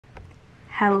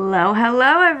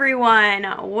Hello everyone.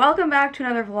 Welcome back to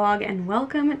another vlog and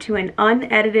welcome to an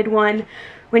unedited one.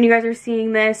 When you guys are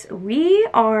seeing this, we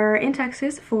are in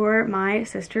Texas for my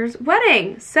sister's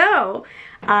wedding. So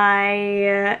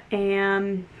I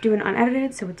am doing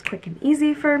unedited, so it's quick and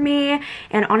easy for me.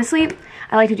 And honestly,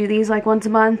 I like to do these like once a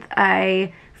month.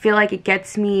 I feel like it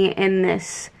gets me in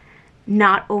this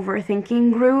not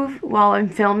overthinking groove while I'm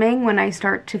filming when I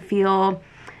start to feel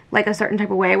like a certain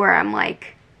type of way where I'm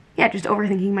like, yeah, just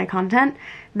overthinking my content.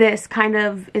 This kind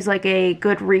of is like a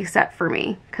good reset for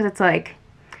me because it's like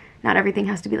not everything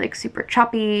has to be like super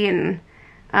choppy and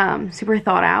super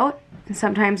thought out. And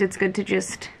sometimes it's good to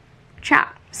just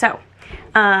chat. So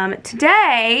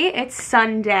today it's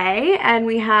Sunday and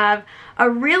we have a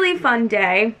really fun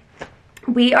day.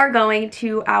 We are going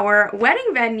to our wedding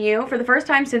venue for the first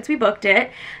time since we booked it.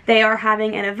 They are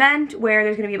having an event where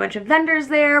there's going to be a bunch of vendors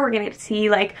there. We're going to get to see,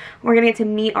 like, we're going to get to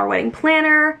meet our wedding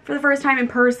planner for the first time in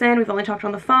person. We've only talked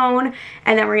on the phone.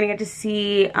 And then we're going to get to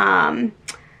see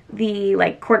the,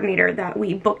 like, coordinator that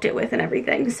we booked it with and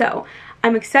everything. So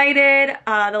I'm excited.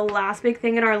 The last big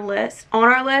thing on our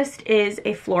list is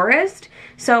a florist.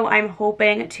 So I'm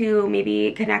hoping to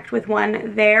maybe connect with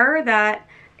one there that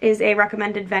is a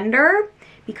recommended vendor,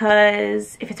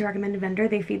 because if it's a recommended vendor,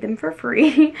 they feed them for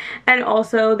free. And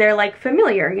also they're like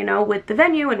familiar, you know, with the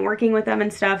venue and working with them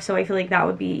and stuff. So I feel like that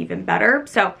would be even better.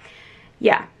 So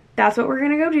yeah, that's what we're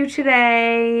gonna go do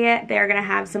today. They're gonna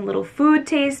have some little food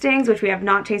tastings, which we have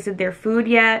not tasted their food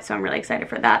yet. So I'm really excited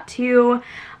for that too.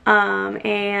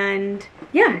 And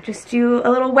yeah, just do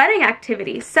a little wedding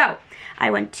activity. So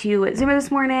I went to Zuma this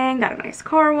morning, got a nice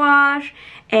car wash,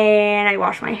 and I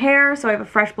washed my hair, so I have a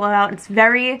fresh blowout. It's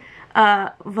very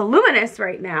voluminous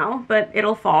right now, but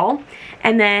it'll fall.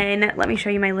 And then let me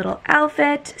show you my little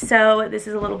outfit. So this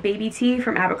is a little baby tee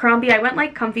from Abercrombie. I went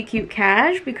like comfy cute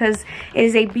cash because it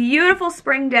is a beautiful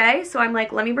spring day, so I'm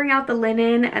like, let me bring out the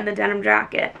linen and the denim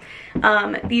jacket.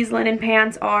 These linen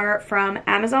pants are from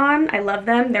Amazon. I love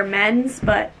them. They're men's,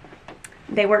 but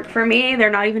they work for me. They're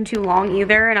not even too long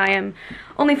either, and I am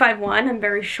only 5'1". I'm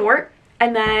very short.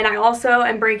 And then I also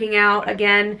am breaking out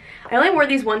again. I only wore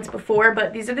these once before,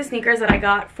 but these are the sneakers that I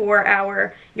got for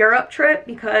our Europe trip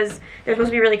because they're supposed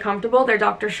to be really comfortable. They're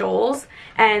Dr. Scholl's,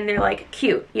 and they're like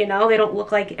cute, you know? They don't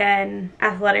look like an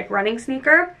athletic running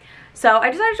sneaker. So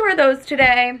I decided to wear those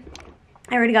today.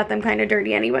 I already got them kind of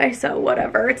dirty anyway, so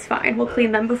whatever, it's fine. We'll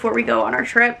clean them before we go on our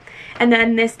trip. And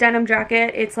then this denim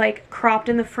jacket, it's like cropped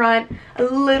in the front, a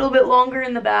little bit longer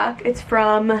in the back. It's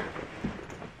from,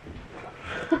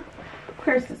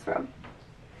 where's this from?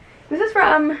 This is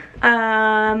from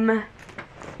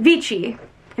Vici.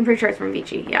 I'm pretty sure it's from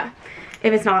Vici, yeah.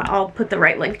 If it's not, I'll put the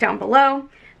right link down below.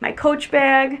 My Coach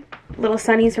bag, little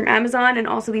sunnies from Amazon, and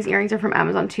also these earrings are from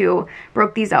Amazon too.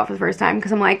 Broke these out for the first time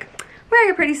because I'm like,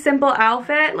 wearing a pretty simple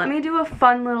outfit, let me do a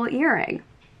fun little earring.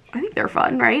 I think they're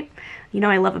fun, right? You know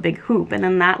I love a big hoop, and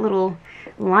then that little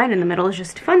line in the middle is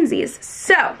just funsies.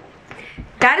 So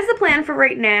that is the plan for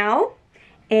right now.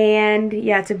 And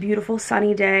yeah, it's a beautiful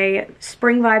sunny day.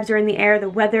 Spring vibes are in the air. The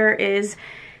weather is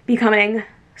becoming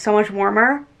so much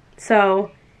warmer.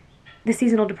 So the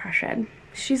seasonal depression,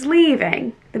 she's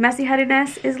leaving. The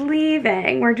messy-headedness is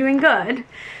leaving. We're doing good.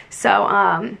 So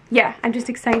yeah, I'm just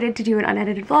excited to do an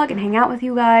unedited vlog and hang out with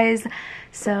you guys.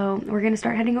 So we're gonna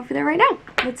start heading over there right now.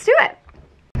 Let's do it.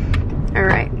 All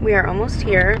right, we are almost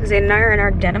here. Zayn and I are in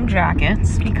our denim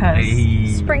jackets because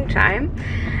springtime.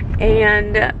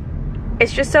 And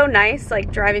it's just so nice,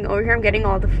 like driving over here, I'm getting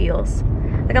all the feels.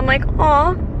 Like I'm like,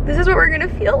 aw, this is what we're gonna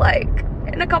feel like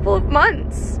in a couple of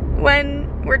months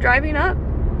when we're driving up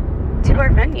to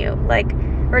our venue. Like,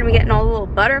 we're gonna be getting all the little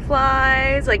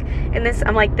butterflies, like, and this,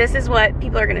 I'm like, this is what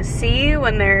people are gonna see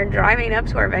when they're driving up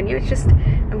to our venue. It's just,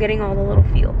 I'm getting all the little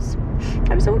feels.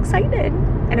 I'm so excited.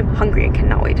 And I'm hungry, I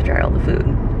cannot wait to try all the food.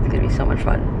 It's gonna be so much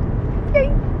fun. Yay!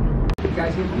 You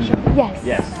guys here for the show? Yes.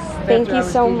 Yes. Thank you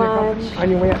so much. On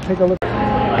your way up, take a look.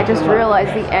 I just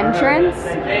realized the entrance,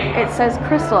 it says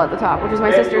Crystal at the top, which is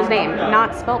my sister's name.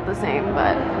 Not spelt the same,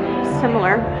 but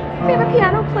similar. We have a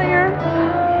piano player.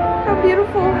 How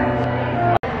beautiful.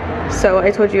 So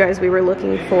I told you guys we were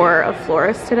looking for a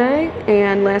florist today,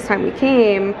 and last time we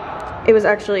came, it was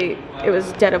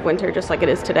dead of winter just like it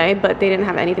is today, but they didn't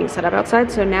have anything set up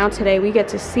outside. So now today we get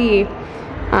to see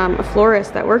a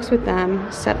florist that works with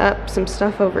them set up some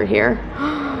stuff over here.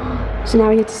 So now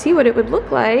we get to see what it would look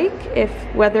like if,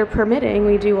 weather permitting,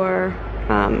 we do our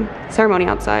ceremony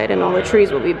outside and all the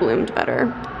trees will be bloomed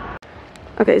better.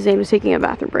 Okay, Zayn was taking a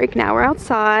bathroom break. Now we're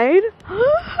outside.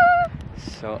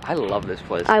 So I love this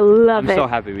place. I love it. I'm so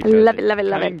happy we chose love it. Love it,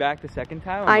 love Coming it. back the second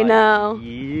time, I know.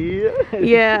 Yeah.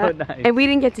 Yeah. So nice. And we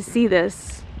didn't get to see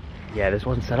this. Yeah, this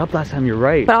wasn't set up last time, you're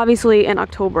right. But obviously in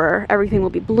October, everything will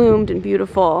be bloomed and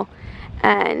beautiful.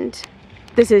 And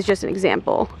this is just an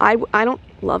example. I don't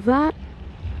love that.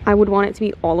 I would want it to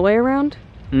be all the way around.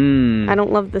 I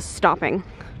don't love the stopping,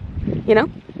 you know?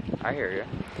 I hear you.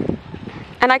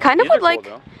 And I kind of would like,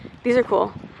 cool, these are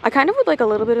cool. I kind of would like a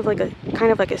little bit of like a,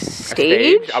 kind of like a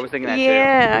stage. I was thinking that too.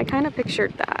 Yeah, I kind of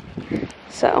pictured that.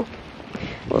 So,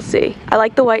 we'll see. I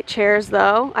like the white chairs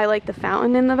though. I like the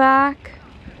fountain in the back.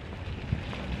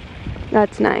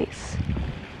 That's nice.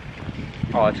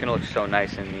 Oh, it's gonna look so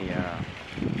nice in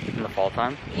the fall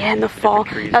time. Yeah, in the fall.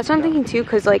 That's what I'm thinking too,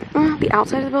 because like the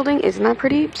outside of the building isn't that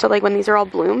pretty. So like when these are all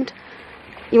bloomed,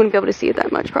 you wouldn't be able to see it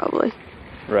that much probably.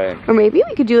 Right. Or maybe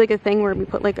we could do like a thing where we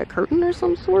put like a curtain or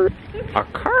some sort. A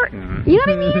curtain? You know what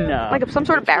I mean? No. Like some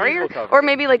sort of barrier, or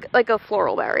maybe like a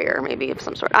floral barrier, maybe of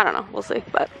some sort. I don't know. We'll see.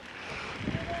 But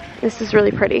this is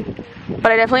really pretty.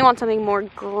 But I definitely want something more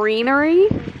greenery,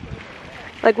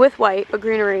 like with white, but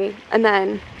greenery, and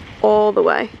then all the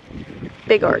way,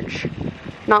 big arch,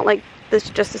 not like this,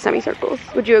 just the semicircles.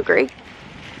 Would you agree?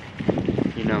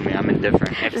 You know me, I'm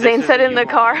indifferent. Zane said in the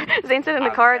car. Zane said in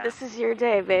the car, "This is your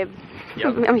day, babe.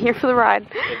 Yep. I'm here for the ride."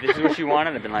 If this is what you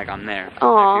wanted, I've been like, I'm there.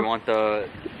 Aww. If you want the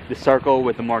circle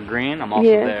with the more green, I'm also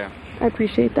there. I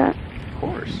appreciate that. Of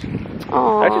course.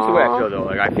 Aww. That's just the way I feel though.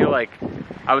 Like I feel like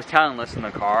I was telling Liz in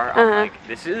the car, I'm like,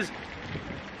 this is.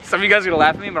 Some of you guys are gonna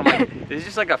laugh at me, but I'm like, this is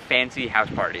just like a fancy house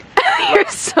party. You're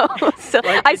so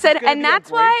like, I said, and be that's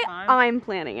a great why time. I'm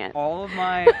planning it. All of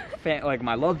my like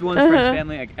my loved ones, friends,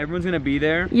 family, like everyone's gonna be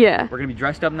there. Yeah. We're gonna be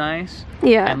dressed up nice.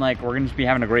 Yeah. And like we're gonna just be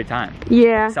having a great time.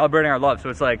 Yeah. Celebrating our love. So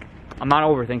it's like I'm not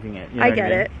overthinking it. You know I what get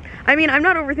mean? it. I mean, I'm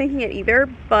not overthinking it either,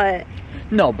 but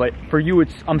no, but for you,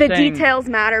 it's the details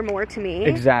matter more to me.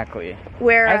 Exactly.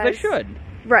 Whereas as they should.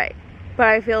 Right. But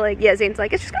I feel like, yeah, Zane's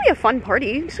like, it's just gonna be a fun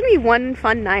party. It's gonna be one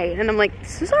fun night. And I'm like,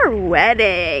 this is our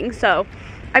wedding. So,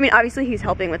 I mean, obviously he's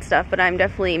helping with stuff, but I'm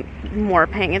definitely more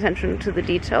paying attention to the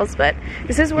details. But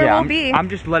this is where we'll be. I'm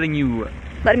just letting you.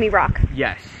 Letting me rock.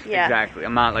 Yes. Yeah. Exactly.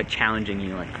 I'm not like challenging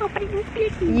you like, oh, but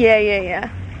Yeah.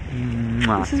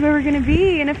 Mwah. This is where we're gonna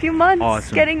be in a few months.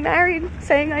 Awesome. Getting married,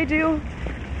 saying I do.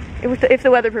 If the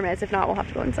weather permits. If not, we'll have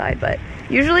to go inside. But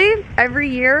usually, every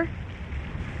year,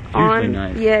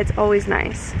 nice. Yeah, it's always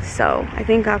nice. So I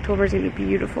think October is gonna be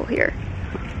beautiful here.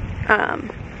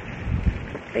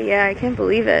 But yeah, I can't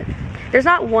believe it. There's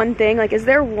not one thing, like, is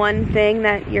there one thing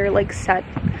that you're like set?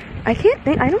 I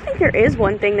don't think there is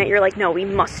one thing that you're like, no, we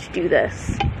must do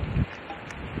this.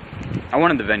 I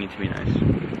wanted the venue to be nice.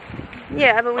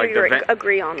 Yeah, but Like we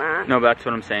agree on that. No, but that's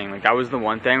what I'm saying. Like that was the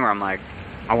one thing where I'm like,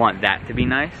 I want that to be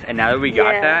nice. And now that we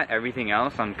got that, everything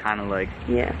else, I'm kind of like.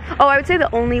 Yeah. Oh, I would say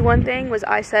the only one thing was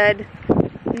I said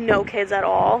no kids at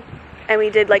all. And we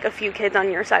did like a few kids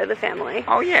on your side of the family.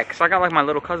 Oh yeah, because I got like my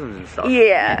little cousins and stuff.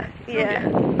 Yeah.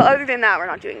 But other than that, we're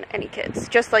not doing any kids.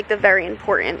 Just like the very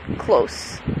important,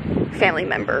 close family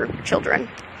member children.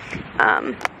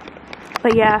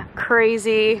 But yeah,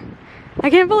 crazy. I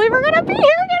can't believe we're gonna be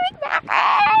here getting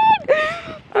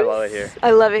married. I love it here.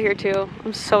 I love it here too.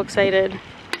 I'm so excited.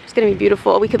 It's gonna be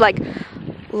beautiful. We could like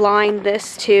line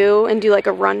this too and do like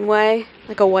a runway,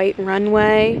 like a white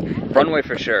runway. Runway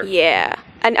for sure. Yeah.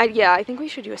 And I think we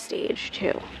should do a stage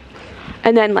too.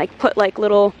 And then like put like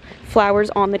little flowers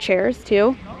on the chairs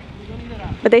too.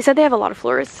 But they said they have a lot of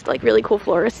florists, like really cool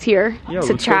florists here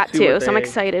to chat to. So I'm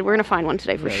excited. We're gonna find one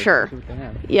today for sure.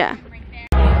 Yeah.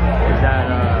 Is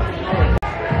that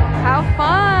How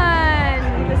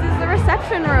fun! This is the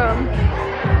reception room.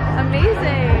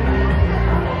 Amazing.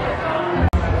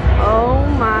 Oh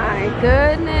my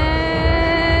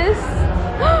goodness.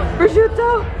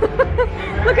 Prosciutto!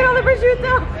 Look at all the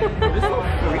prosciutto!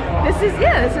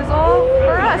 This is all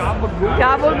for us.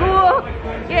 Gabagool.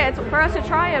 Yeah, it's for us to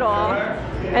try it all.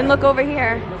 And look over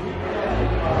here.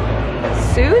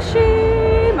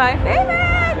 Sushi! My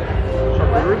favorite!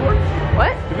 charcuterie board?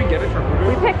 What? Did we get a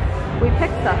charcuterie? We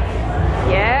picked stuff.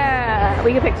 Yeah.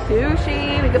 We could pick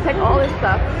sushi. We could pick all this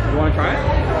stuff. You want to try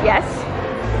it? Yes.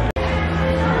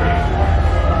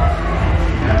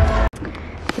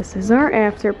 This is our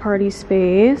after party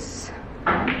space.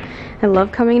 I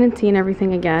love coming in and seeing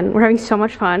everything again. We're having so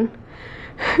much fun.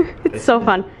 It's so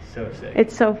fun. So sick.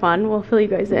 It's so fun. We'll fill you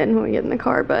guys in when we get in the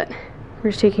car, but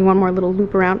we're just taking one more little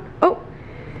loop around. Oh,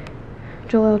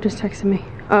 Joelle just texted me.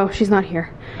 Oh, she's not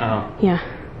here. Oh. Yeah.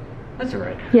 That's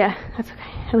alright. Yeah, that's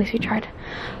okay. At least we tried.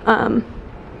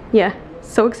 Yeah,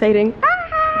 so exciting.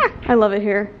 Ah! I love it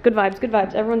here. Good vibes, good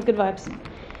vibes. Everyone's good vibes.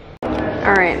 All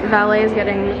All right, valet is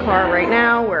getting the car right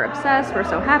now. We're obsessed, we're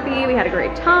so happy, we had a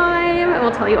great time, and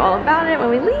we'll tell you all about it when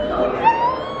we leave.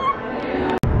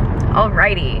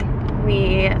 Alrighty,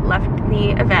 we left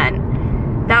the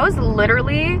event. That was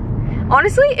literally,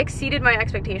 honestly, exceeded my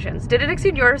expectations. Did it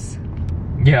exceed yours?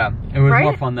 Yeah, it was Right?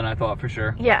 more fun than I thought for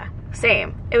sure. Yeah,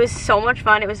 same. It was so much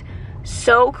fun. It was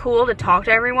so cool to talk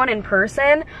to everyone in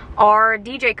person. Our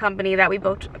DJ company that we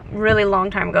booked really long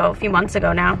time ago, a few months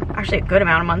ago now, actually a good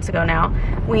amount of months ago now,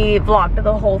 we vlogged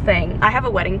the whole thing. I have a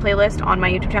wedding playlist on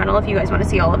my YouTube channel if you guys want to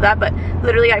see all of that, but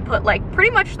literally I put like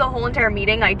pretty much the whole entire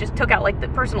meeting. I just took out like the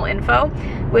personal info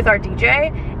with our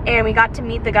DJ, and we got to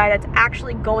meet the guy that's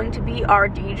actually going to be our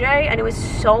DJ, and it was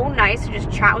so nice to just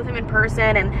chat with him in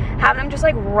person and have them just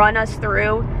like run us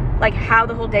through like how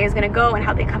the whole day is gonna go and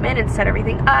how they come in and set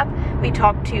everything up. We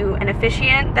talked to an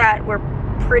officiant that we're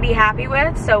pretty happy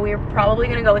with, so we're probably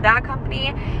gonna go with that company.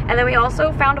 And then we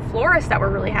also found a florist that we're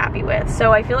really happy with.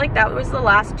 So I feel like that was the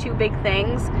last two big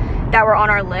things that were on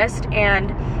our list,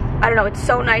 and I don't know, it's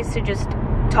so nice to just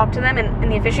talk to them,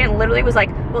 and the officiant literally was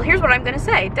like, well, here's what I'm gonna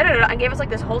say, da-da-da, and gave us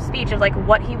like this whole speech of like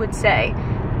what he would say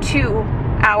to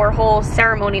our whole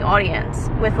ceremony audience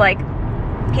with like,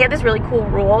 he had this really cool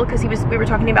rule because we were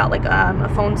talking about like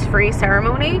a phones free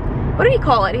ceremony. What did he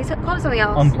call it? He called it something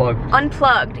else. Unplugged.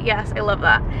 Unplugged, yes, I love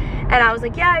that. And I was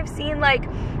like, yeah, I've seen like,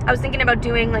 I was thinking about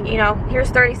doing like, you know,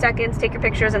 here's 30 seconds, take your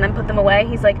pictures and then put them away.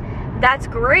 He's like, that's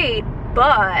great,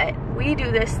 but we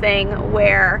do this thing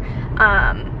where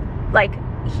like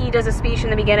he does a speech in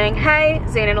the beginning, hey,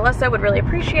 Zane and Allisa would really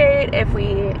appreciate if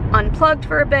we unplugged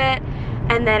for a bit,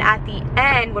 and then at the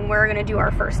end when we're gonna do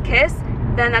our first kiss,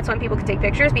 then that's when people can take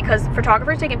pictures, because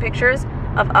photographers taking pictures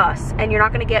of us and you're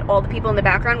not gonna get all the people in the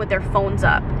background with their phones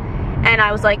up. And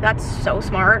I was like, that's so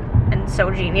smart and so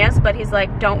genius. But he's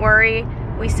like, don't worry,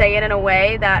 we say it in a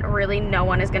way that really no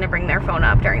one is gonna bring their phone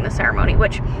up during the ceremony,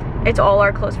 which it's all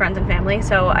our close friends and family,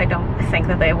 so I don't think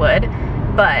that they would.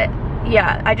 But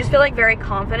yeah, I just feel like very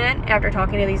confident after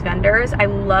talking to these vendors. I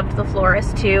loved the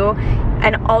florist too.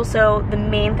 And also the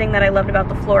main thing that I loved about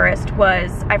the florist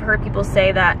was, I've heard people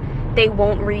say that they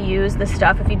won't reuse the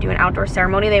stuff if you do an outdoor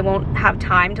ceremony. They won't have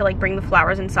time to like bring the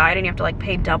flowers inside, and you have to like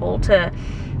pay double to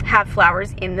have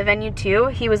flowers in the venue too.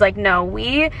 He was like, no,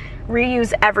 we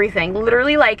reuse everything.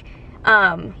 Literally like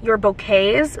your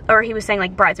bouquets, or he was saying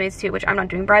like bridesmaids too, which I'm not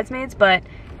doing bridesmaids, but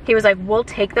he was like, we'll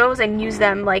take those and use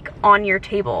them like on your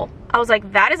table. I was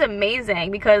like, that is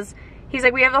amazing, because he's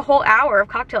like, we have a whole hour of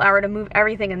cocktail hour to move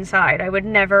everything inside. I would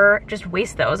never just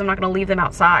waste those. I'm not gonna leave them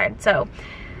outside. So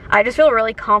I just feel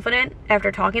really confident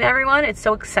after talking to everyone. It's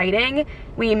so exciting.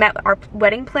 We met our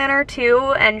wedding planner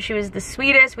too, and she was the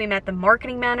sweetest. We met the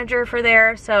marketing manager for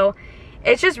there. So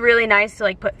it's just really nice to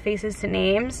like put faces to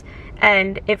names,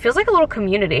 and it feels like a little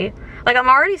community. Like, I'm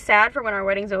already sad for when our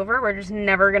wedding's over. We're just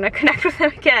never gonna connect with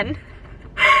them again.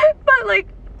 But like,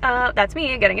 that's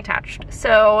me getting attached.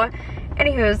 So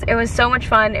anywho's, it was so much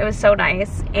fun. It was so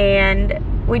nice,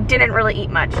 and we didn't really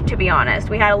eat much, to be honest.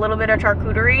 We had a little bit of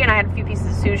charcuterie and I had a few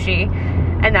pieces of sushi,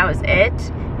 and that was it.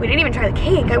 We didn't even try the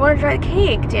cake. I wanted to try the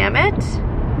cake, damn it.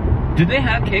 Did they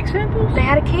have cake samples? They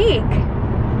had a cake.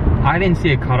 I didn't see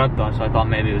it cut up though, so I thought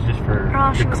maybe it was just for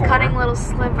Oh, she was decor. cutting little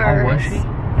slivers. Oh, was she?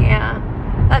 Yeah.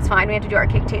 That's fine. We had to do our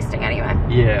cake tasting anyway.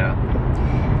 Yeah.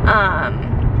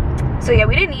 So yeah,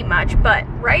 we didn't eat much, but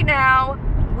right now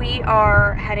we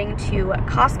are heading to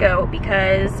Costco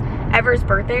because Ever's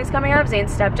birthday is coming up,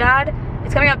 Zane's stepdad.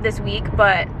 It's coming up this week,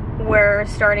 but we're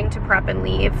starting to prep and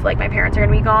leave. Like, my parents are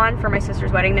gonna be gone for my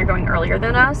sister's wedding. They're going earlier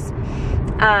than us.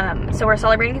 So we're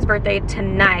celebrating his birthday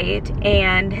tonight,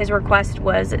 and his request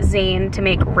was Zane to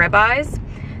make ribeyes.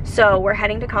 So we're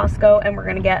heading to Costco and we're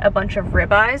gonna get a bunch of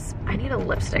ribeyes. I need a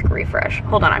lipstick refresh.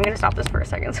 Hold on, I'm gonna stop this for a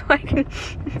second so I can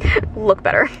look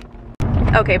better.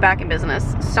 Okay, back in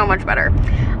business. So much better.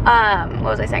 What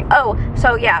was I saying? Oh,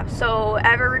 so yeah, so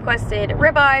Ever requested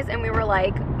ribeyes, and we were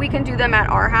like, we can do them at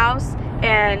our house,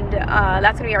 and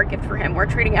that's gonna be our gift for him. We're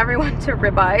treating everyone to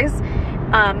ribeyes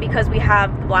because we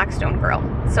have the Blackstone grill.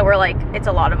 So we're like, it's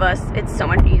a lot of us. It's so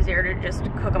much easier to just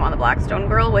cook them on the Blackstone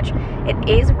grill, which it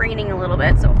is raining a little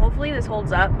bit, so hopefully this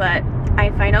holds up. But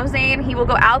if I know Zane, he will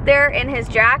go out there in his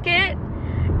jacket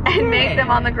and make them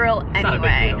on the grill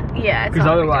anyway. Yeah, it's because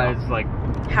otherwise, like,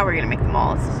 how are we gonna make them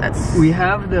all? That's we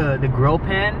have the grill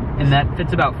pan, and that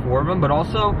fits about 4 of them, but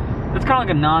also it's kind of like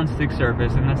a non-stick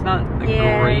surface, and that's not the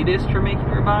greatest for making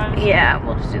ribeyes. Yeah,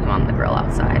 we'll just do them on the grill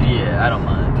outside. Yeah, I don't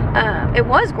mind. It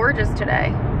was gorgeous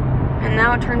today, and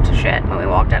now it turned to shit when we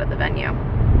walked out of the venue.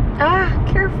 Ah,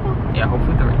 careful. Yeah,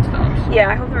 hopefully the rain stops. Yeah,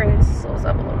 I hope the rain slows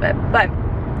up a little bit. But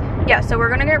yeah, so we're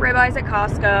gonna get ribeyes at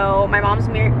Costco. My mom's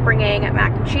bringing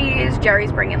mac and cheese.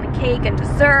 Jerry's bringing the cake and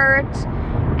dessert.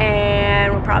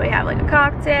 And we'll probably have like a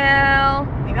cocktail.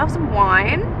 Maybe have some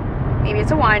wine. Maybe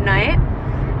it's a wine night.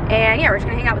 And yeah, we're just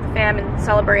gonna hang out with the fam and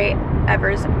celebrate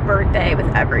Ever's birthday with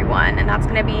everyone. And that's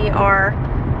gonna be our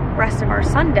rest of our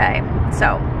Sunday.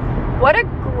 So, what a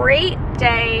great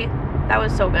day. That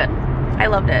was so good. I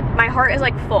loved it. My heart is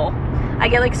like full. I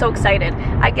get like so excited.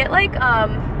 I get like,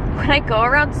 when I go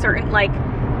around certain, like,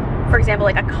 for example,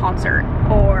 like a concert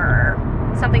or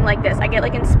something like this, I get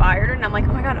like inspired and I'm like,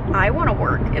 oh my god, I want to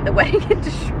work in the wedding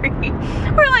industry.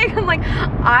 Or like, I'm like,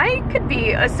 I could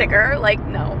be a singer. Like,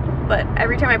 no. But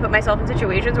every time I put myself in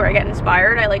situations where I get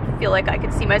inspired, I like feel like I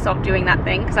could see myself doing that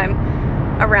thing because I'm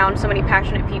around so many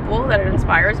passionate people that it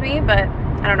inspires me. But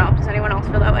I don't know, does anyone else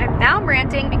feel that way? Now I'm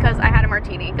ranting because I had a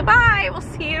martini. Goodbye, we'll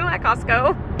see you at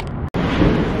Costco.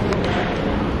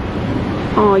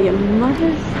 Oh, your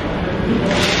mother's...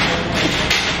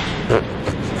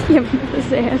 Your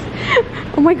mother's ass.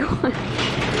 Oh my god.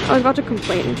 I was about to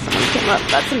complain and someone came up.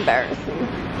 That's embarrassing.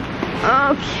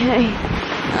 Okay.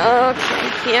 Okay,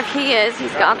 here he is.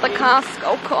 He's got the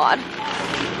Costco card.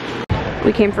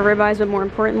 We came for ribeyes, but more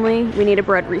importantly, we need a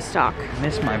bread restock.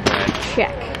 Miss my bread.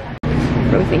 Check.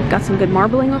 What do we think? Got some good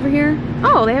marbling over here?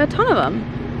 Oh, they have a ton of them.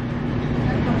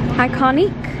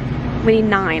 Iconic. We need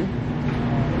 9.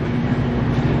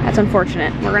 That's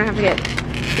unfortunate. We're gonna have to get,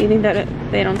 you think that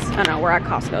they don't, I don't know, we're at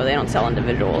Costco, they don't sell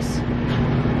individuals.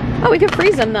 Oh, we could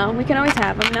freeze them though. We can always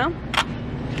have them, no?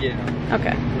 Yeah.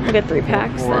 Okay, we'll get 3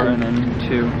 packs 4 then. and then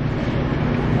 2.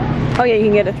 Oh yeah, you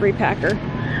can get a 3-packer.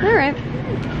 All right.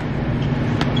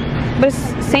 But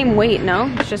it's same weight, no?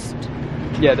 It's just...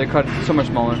 Yeah, they're cut so much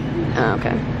smaller. Oh,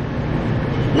 okay.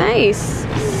 Nice.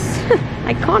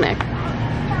 Iconic.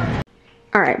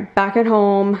 All right, back at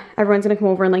home. Everyone's gonna come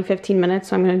over in like 15 minutes,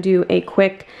 so I'm gonna do a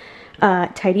quick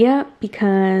tidy up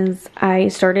because I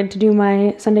started to do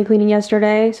my Sunday cleaning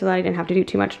yesterday, so that I didn't have to do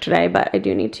too much today, but I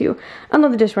do need to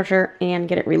unload the dishwasher and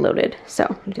get it reloaded. So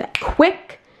I'm gonna do that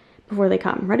quick before they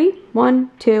come. Ready? 1,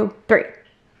 2, 3.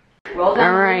 All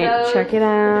right, check it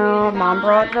out. Mom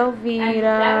brought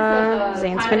Velveeta.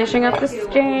 Zane's finishing up the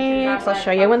steaks. I'll show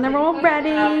you when they're all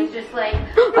ready. I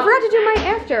forgot to do my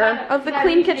after of the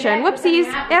clean kitchen. Whoopsies.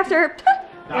 After.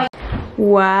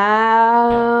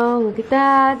 Wow, look at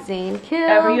that. Zane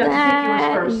killed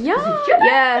that.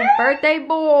 Yeah, birthday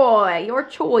boy. Your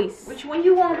choice. Which one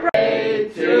you want? To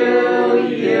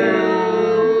you.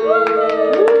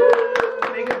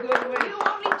 Make a good way. You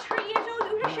only 3 years old.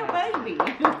 Who's your baby?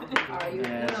 Are you?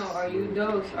 No, are you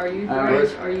those? Are you?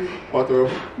 Yes. Are you? 4.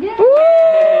 Yeah.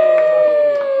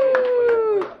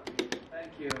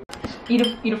 Thank you.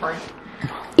 Eat a friend.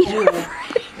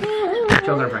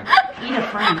 Children Frank. Eat a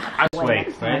friend.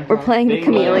 Wait. We're playing the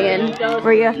chameleon,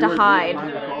 where you have to hide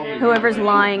whoever's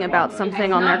lying about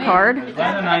something on their card.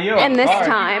 And this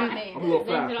time,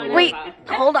 wait,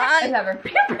 hold on.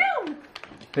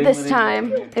 This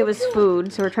time, it was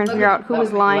food, so we're trying to figure out who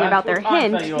was lying about their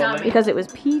hint, because it was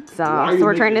pizza. So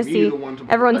we're trying to see,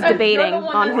 everyone's debating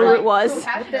on who it was.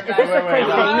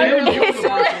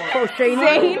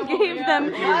 Zane gave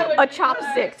them a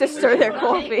chopstick to stir their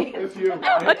coffee.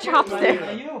 A chopstick.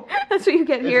 That's what you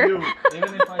get here.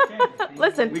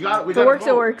 Listen, if it works,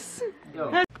 it works.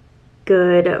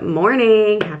 Good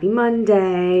morning. Happy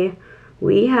Monday.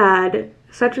 We had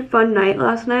such a fun night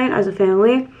last night as a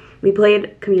family. We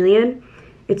played Chameleon.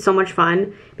 It's so much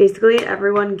fun. Basically,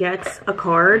 everyone gets a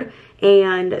card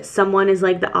and someone is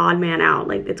like the odd man out.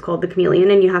 Like, it's called the chameleon,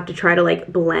 and you have to try to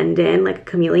like blend in like a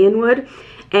chameleon would.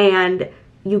 And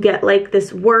you get like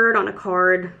this word on a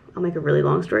card. I'll make a really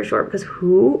long story short because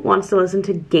who wants to listen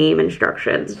to game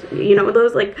instructions? You know,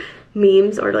 those like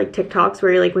memes or like TikToks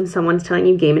where you're like when someone's telling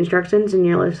you game instructions and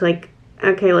you're just like,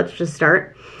 okay, let's just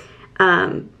start.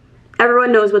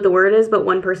 Everyone knows what the word is, but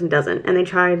one person doesn't, and they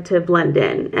try to blend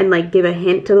in and like give a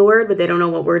hint to the word, but they don't know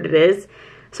what word it is.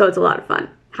 So it's a lot of fun.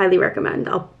 Highly recommend.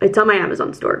 It's on my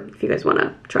Amazon store if you guys want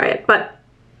to try it. But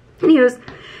anyways,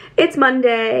 it's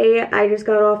Monday. I just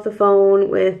got off the phone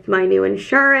with my new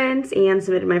insurance and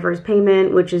submitted my first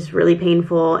payment, which is really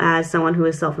painful as someone who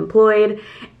is self-employed.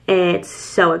 It's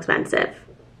so expensive.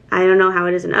 I don't know how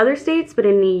it is in other states, but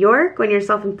in New York, when you're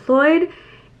self-employed,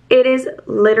 it is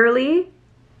literally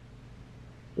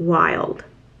wild.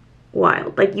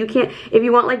 Like, you can't, if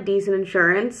you want like decent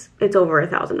insurance, it's over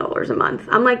 $1,000 a month.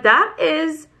 I'm like, that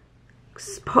is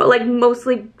like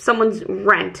mostly someone's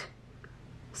rent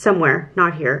somewhere,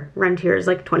 not here. Rent here is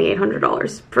like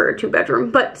 $2,800 for a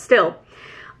 2-bedroom, but still.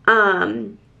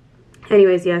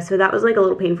 Anyways, yeah, so that was like a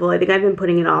little painful. I think I've been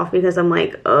putting it off because I'm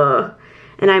like, ugh.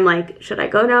 And I'm like, should I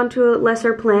go down to a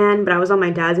lesser plan? But I was on my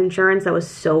dad's insurance that was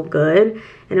so good.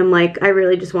 And I'm like, I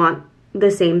really just want the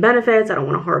same benefits. I don't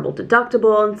want a horrible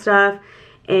deductible and stuff.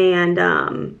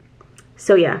 And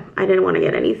so yeah, I didn't want to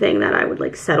get anything that I would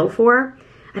like settle for.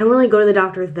 I don't really go to the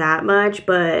doctor that much,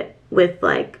 but with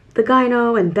like the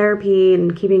gyno and therapy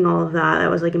and keeping all of that, that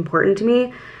was like important to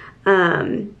me.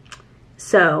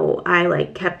 So I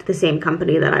like kept the same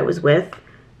company that I was with,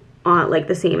 on like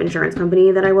the same insurance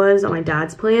company that I was on my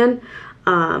dad's plan,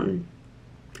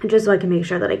 just so I can make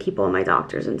sure that I keep all my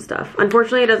doctors and stuff.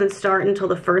 Unfortunately, it doesn't start until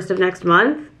the 1st of next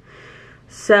month,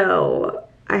 so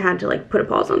I had to like put a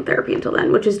pause on therapy until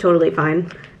then, which is totally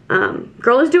fine.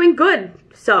 Girl is doing good,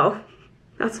 so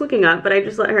that's looking up, but I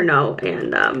just let her know,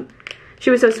 and she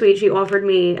was so sweet. She offered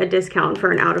me a discount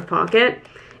for an out-of-pocket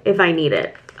if I need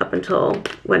it up until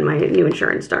when my new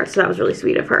insurance starts, so that was really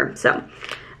sweet of her. So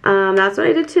that's what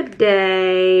I did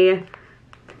today.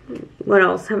 What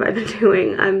else have I been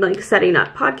doing? I'm like setting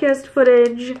up podcast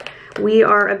footage. We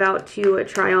are about to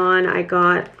try on. I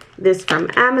got this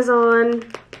from Amazon.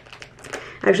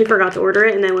 I actually forgot to order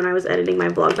it, and then when I was editing my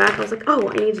vlog back, I was like, oh,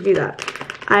 I need to do that.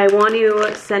 I want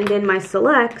to send in my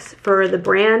selects for the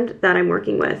brand that I'm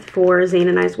working with for Zane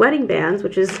and I's wedding bands,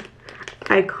 which is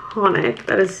iconic.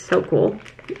 That is so cool.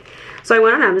 So I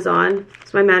went on Amazon.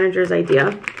 It's my manager's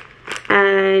idea.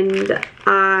 And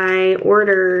I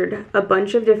ordered a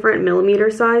bunch of different millimeter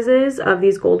sizes of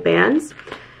these gold bands.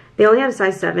 They only had a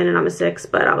size 7 and I'm a 6,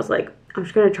 but I was like, I'm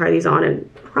just going to try these on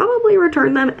and probably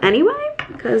return them anyway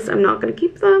because I'm not going to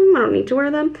keep them. I don't need to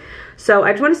wear them. So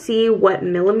I just want to see what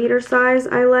millimeter size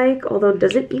I like. Although,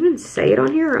 does it even say it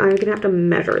on here? I'm going to have to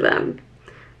measure them.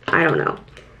 I don't know.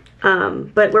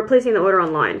 But we're placing the order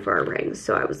online for our rings.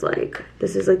 So I was like,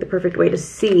 this is like the perfect way to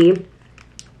see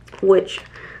which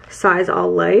size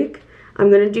I'll like. I'm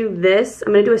going to do this.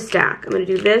 I'm going to do a stack. I'm going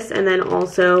to do this and then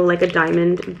also like a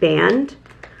diamond band.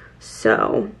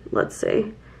 So let's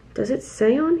see. Does it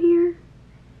say on here?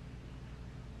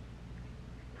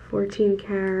 14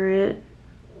 karat.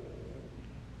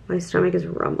 My stomach is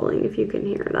rumbling if you can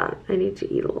hear that. I need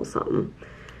to eat a little something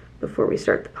before we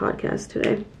start the podcast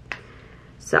today.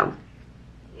 So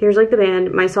here's like the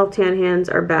band. My self-tan hands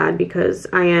are bad because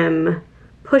I am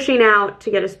pushing out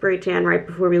to get a spray tan right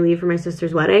before we leave for my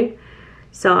sister's wedding.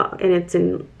 So, and it's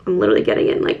in, I'm literally getting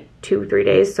it in like 2-3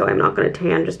 days, so I'm not going to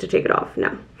tan just to take it off.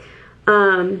 No.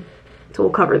 So we'll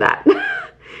cover that.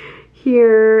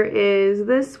 Here is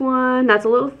this one. That's a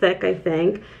little thick, I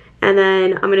think. And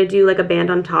then I'm going to do like a band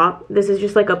on top. This is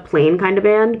just like a plain kind of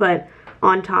band, but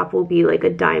on top will be like a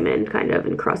diamond kind of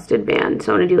encrusted band.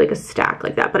 So I'm going to do like a stack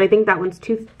like that, but I think that one's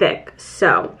too thick.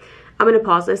 So I'm going to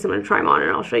pause this. I'm going to try them on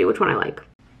and I'll show you which one I like.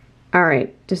 All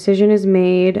right, decision is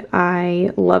made.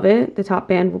 I love it. The top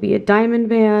band will be a diamond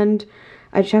band.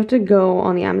 I just have to go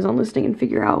on the Amazon listing and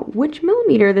figure out which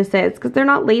millimeter this is because they're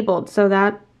not labeled. So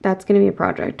that's going to be a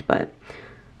project, but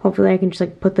hopefully I can just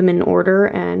like put them in order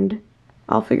and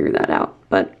I'll figure that out.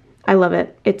 But I love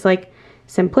it. It's like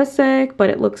simplistic, but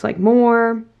it looks like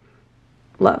more.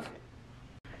 Love.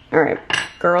 All right,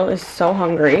 girl is so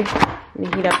hungry. Let me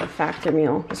heat up a factor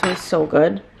meal. This one's so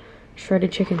good.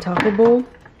 Shredded chicken taco bowl.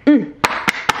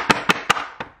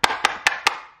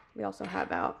 We also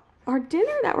have out our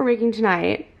dinner that we're making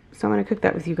tonight. So I'm gonna cook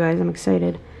that with you guys. I'm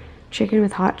excited. Chicken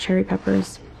with hot cherry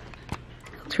peppers.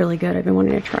 It's really good. I've been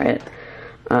wanting to try it.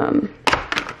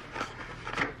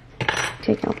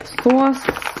 Take out the sauce.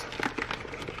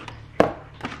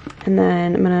 And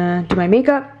then I'm gonna do my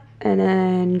makeup and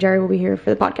then Jerry will be here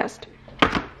for the podcast.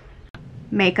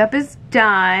 Makeup is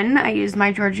done. I used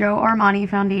my Giorgio Armani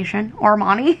foundation.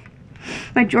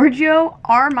 My Giorgio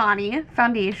Armani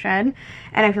foundation,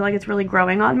 and I feel like it's really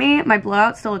growing on me. My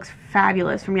blowout still looks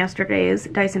fabulous from yesterday's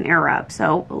Dyson Airwrap,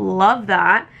 so love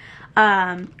that.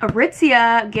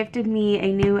 Aritzia gifted me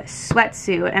a new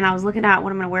sweatsuit, and I was looking at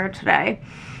what I'm gonna wear today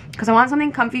because I want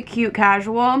something comfy, cute,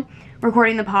 casual,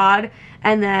 recording the pod,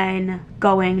 and then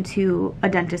going to a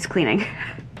dentist cleaning,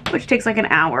 which takes like an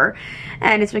hour,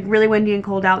 and it's like really windy and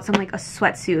cold out, so I'm like a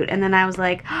sweatsuit. And then I was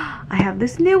like, oh, I have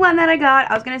this new one that I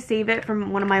got. I was gonna save it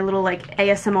from one of my little like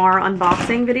ASMR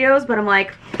unboxing videos, but I'm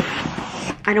like,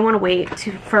 I don't want to wait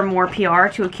for more PR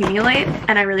to accumulate,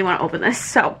 and I really want to open this.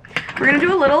 So we're gonna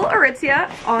do a little Aritzia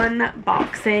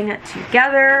unboxing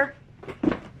together.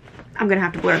 I'm gonna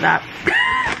have to blur that.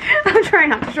 I'm trying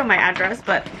not to show my address,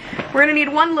 but we're gonna need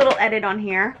one little edit on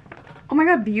here. Oh my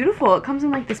god, beautiful. It comes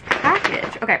in like this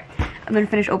package. Okay, I'm gonna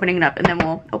finish opening it up and then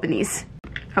we'll open these.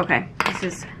 Okay, this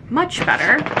is much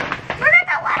better. Look at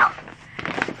that little,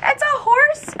 it's a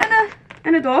horse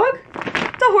and a dog?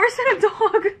 It's a horse and a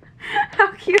dog.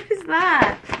 How cute is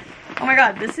that? Oh my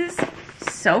god, this is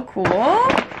so cool.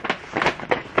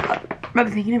 I'm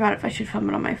thinking about if I should film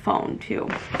it on my phone too.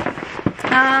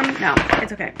 No,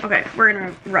 it's okay. Okay, we're in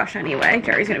a rush anyway.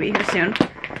 Jerry's gonna be here soon.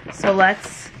 So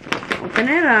let's open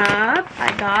it up.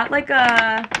 I got like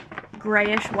a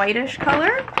grayish, whitish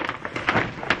color.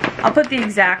 I'll put the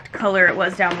exact color it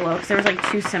was down below because there was like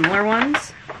 2 similar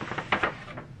ones.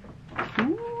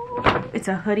 Ooh, it's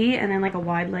a hoodie and then like a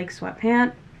wide leg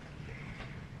sweatpant.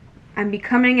 I'm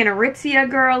becoming an Aritzia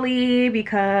girly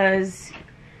because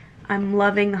I'm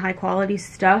loving the high quality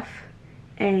stuff.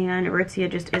 And Aritzia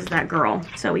just is that girl.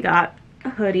 So we got a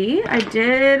hoodie.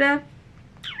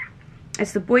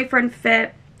 It's the boyfriend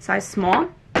fit, size small.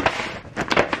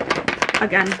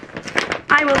 Again,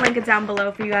 I will link it down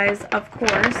below for you guys, of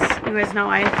course. You guys know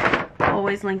I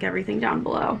always link everything down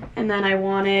below. And then I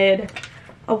wanted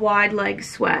a wide leg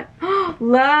sweat.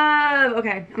 Love!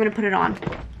 Okay, I'm gonna put it on.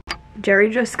 Jerry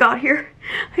just got here.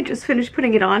 I just finished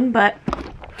putting it on, but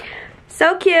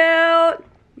so cute.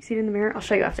 You see it in the mirror? I'll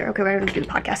show you after. Okay, we're gonna do the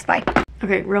podcast. Bye.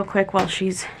 Okay, real quick while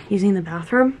she's using the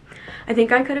bathroom. I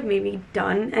think I could have maybe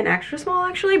done an extra small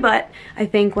actually, but I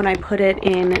think when I put it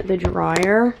in the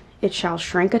dryer, it shall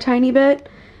shrink a tiny bit,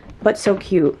 but so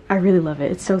cute. I really love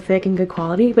it. It's so thick and good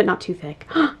quality, but not too thick.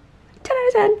 10 out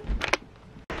of 10.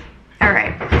 All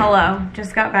right, hello.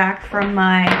 Just got back from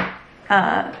my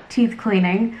teeth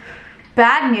cleaning.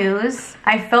 Bad news,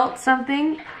 I felt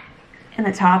something in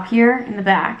the top here, in the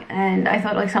back, and I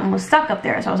thought like something was stuck up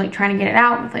there, so I was like trying to get it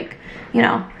out with like, you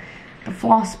know, the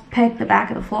floss pick, the back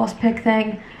of the floss pick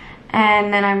thing,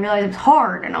 and then I realized it was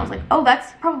hard, and I was like, oh,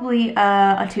 that's probably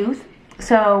a tooth.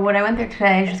 So when I went there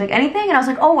today, she's like, anything? And I was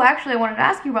like, oh, actually, I wanted to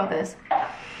ask you about this.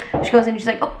 She goes in and she's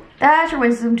like, oh, that's your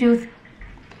wisdom tooth.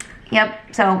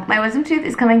 Yep, so my wisdom tooth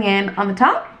is coming in on the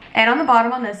top and on the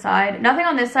bottom on this side. Nothing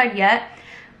on this side yet,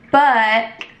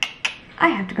 but I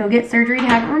have to go get surgery to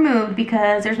have it removed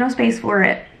because there's no space for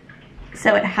it.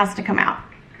 So it has to come out,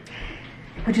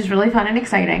 which is really fun and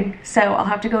exciting. So I'll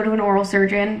have to go to an oral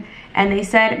surgeon, and they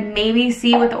said maybe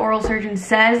see what the oral surgeon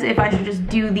says if I should just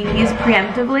do these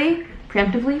preemptively.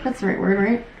 Preemptively? That's the right word,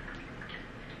 right?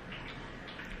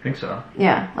 I think so.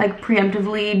 Yeah, like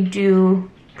prematurely do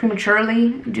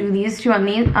these two on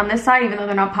this side, even though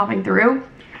they're not popping through,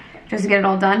 just to get it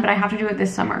all done. But I have to do it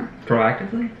this summer.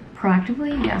 Proactively?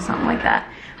 Proactively? Yeah, something like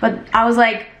that. But I was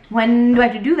like, when do I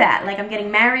have to do that? Like, I'm getting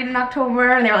married in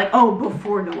October, and they were like, oh,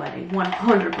 before the wedding,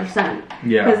 100%.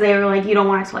 Yeah. Because they were like, you don't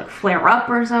want it to like flare up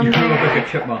or something. You look like a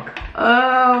chipmunk.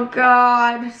 Oh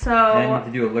God, so. And you have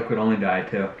to do a liquid only dye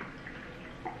too.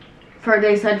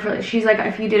 She's like,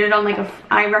 if you did it on like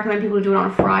I recommend people to do it on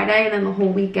a Friday, and then the whole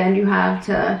weekend you have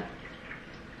to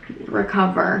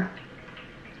recover.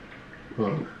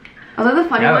 Look. Although the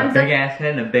funny ones. I have a big ass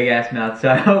head and a big ass mouth,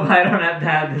 so I hope I don't have to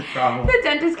have this problem. The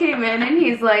dentist came in and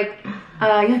he's like, you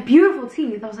have beautiful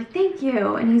teeth. I was like, thank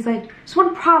you. And he's like, just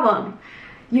one problem.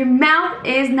 Your mouth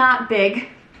is not big.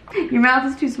 Your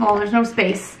mouth is too small. There's no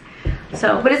space.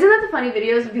 So, but isn't that the funny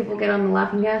videos that people get on the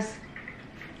laughing gas?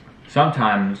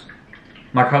 Sometimes.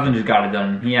 My cousin just got it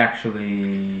done. He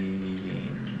actually,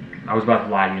 I was about to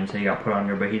lie to you and say he got put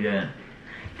under, but he didn't.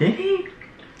 Did he?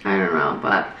 I don't know,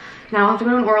 but now I'll have to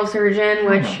go to an oral surgeon,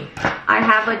 which I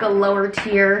have like a lower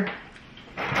tier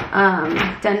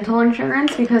dental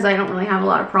insurance because I don't really have a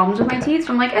lot of problems with my teeth.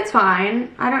 So I'm like, it's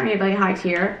fine. I don't need like a high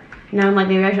tier. Now I'm like,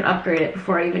 maybe I should upgrade it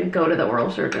before I even go to the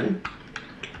oral surgeon.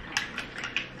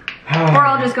 Or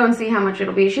I'll just go and see how much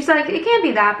it'll be. She said it can't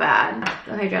be that bad,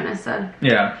 the hygienist said.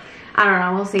 Yeah. I don't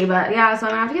know, we'll see. But yeah, so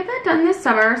I'm gonna have to get that done this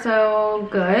summer, so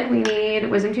good. We need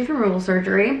wisdom tooth removal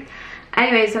surgery.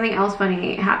 Anyway, something else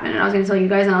funny happened, and I was gonna tell you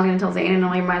guys, and I was gonna tell Zane, and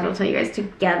I might as well tell you guys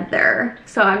together.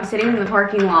 So I'm sitting in the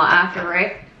parking lot after,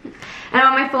 right? And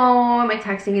I'm on my phone, my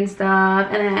texting and stuff,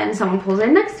 and then someone pulls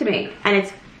in next to me, and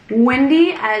it's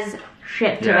windy as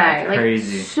shit today. Yeah, like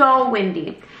crazy. So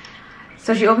windy.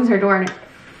 So she opens her door and it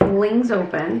flings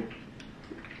open,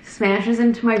 smashes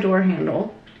into my door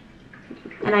handle,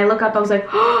 and I look up. I was like,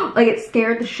 oh, like it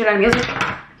scared the shit out of me. I was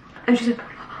like, and she's like,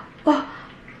 oh.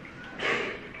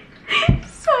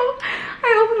 So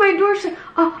I open my door. She's like,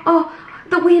 oh,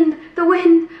 the wind.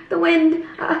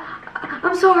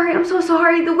 I'm sorry, I'm so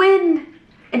sorry, the wind.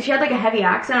 And she had like a heavy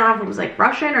accent. I don't know if it was like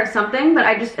Russian or something, but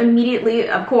I just immediately,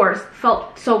 of course,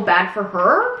 felt so bad for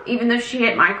her, even though she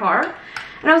hit my car.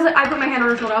 And I was like, I put my hand on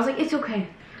her shoulder. I was like, it's okay.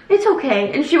 It's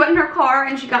okay. And she went in her car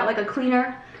and she got like a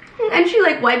cleaner and she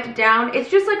like wiped it down. It's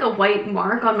just like a white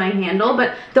mark on my handle,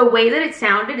 but the way that it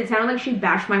sounded like she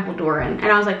bashed my whole door in.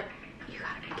 And I was like, you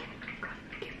gotta be kidding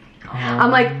me.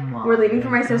 I'm like, we're leaving for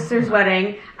my sister's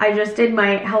wedding. I just did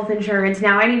my health insurance.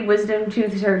 Now I need wisdom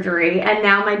tooth surgery. And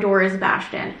now my door is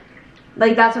bashed in.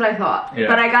 Like, that's what I thought. Yeah.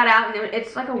 But I got out, and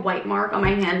it's like a white mark on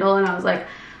my handle, and I was like,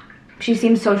 she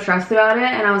seemed so stressed about it,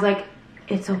 and I was like,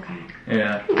 it's okay.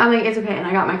 Yeah. I'm like, it's okay, and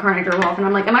I got my car and I drove off, and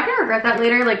I'm like, am I gonna regret that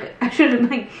later? Like, I should have,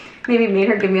 like, maybe made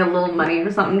her give me a little money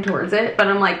or something towards it, but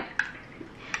I'm like,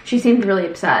 she seemed really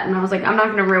upset, and I was like, I'm not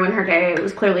gonna ruin her day. It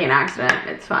was clearly an accident.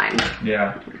 It's fine.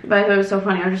 Yeah. But I thought it was so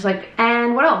funny. I was just like,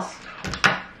 and what else?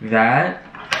 That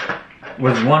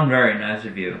was one very nice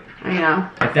of you. I know.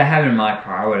 If that happened in my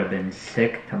car, I would have been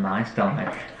sick to my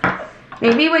stomach.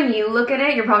 Maybe when you look at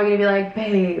it, you're probably gonna be like,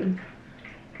 babe.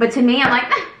 But to me, I'm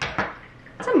like,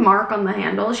 it's a mark on the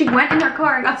handle. She went in her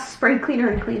car and got spray cleaner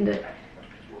and cleaned it.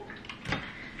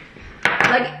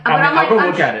 Like, but I'll go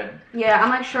look at it. Yeah, I'm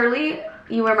like, surely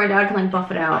you or my dad can like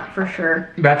buff it out for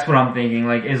sure. That's what I'm thinking.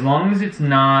 Like, as long as it's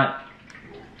not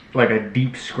like a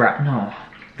deep scratch. No.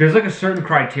 There's like a certain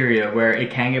criteria where it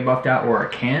can get buffed out or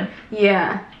it can't.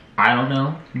 Yeah. I don't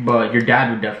know, but your dad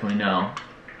would definitely know.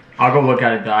 I'll go look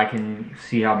at it though. I can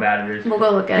see how bad it is. We'll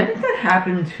go look at I it. think that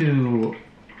happened to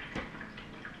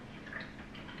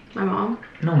My mom?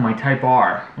 no, my Type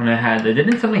R when I had it.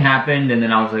 Didn't something happen and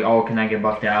then I was like, oh, can I get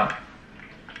buffed out?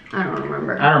 I don't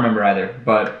remember. I don't remember either,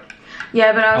 but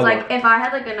Yeah, but I was Oh, like, if I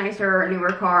had like a nicer,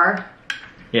 newer car,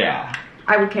 yeah.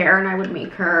 I would care and I would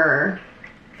make her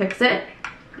fix it.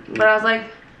 But I was like,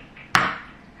 I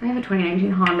have a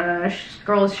 2019 Honda.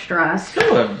 Girl is stressed.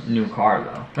 Still a new car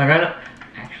though. Like I don't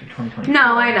actually 2020.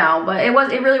 No, I know, but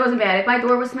it really wasn't bad. If my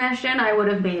door was smashed in, I would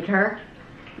have made her.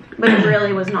 But it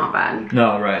really was not bad.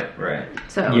 No, right.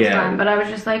 So it was fine. But I was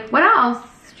just like, what else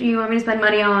do you want me to spend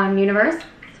money on, universe?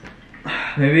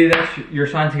 Maybe that's your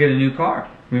sign to get a new car.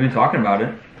 We've been talking about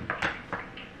it.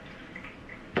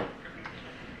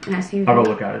 And I see. I'll go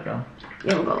look at it though.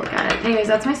 Yeah, we'll go look at it. Anyways,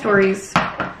 that's my stories.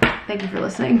 Thank you for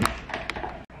listening.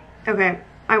 Okay,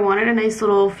 I wanted a nice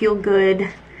little feel-good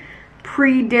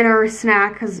pre-dinner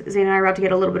snack because Zane and I are about to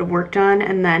get a little bit of work done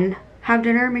and then have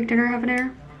dinner, make dinner, have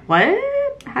dinner. What?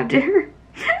 Have dinner?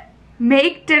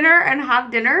 Make dinner and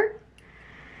have dinner?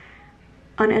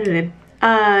 Unedited.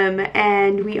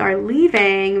 And we are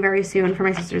leaving very soon for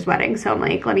my sister's wedding. So I'm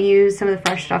like, let me use some of the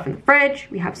fresh stuff in the fridge.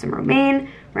 We have some romaine,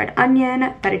 red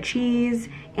onion, feta cheese,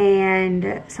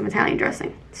 and some Italian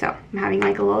dressing. So I'm having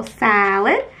like a little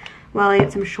salad while I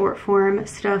get some short form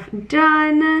stuff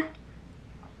done.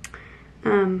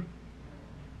 That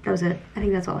was it. I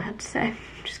think that's all I have to say.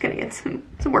 I'm just gonna get some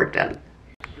work done.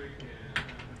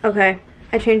 Okay,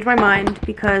 I changed my mind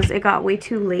because it got way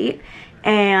too late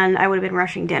and I would have been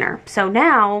rushing dinner. So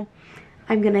now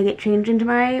I'm gonna get changed into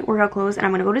my workout clothes and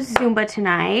I'm gonna go to Zumba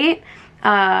tonight.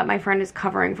 My friend is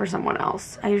covering for someone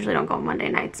else. I usually don't go on Monday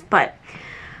nights, but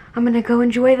I'm gonna go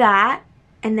enjoy that.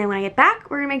 And then when I get back,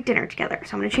 we're gonna make dinner together.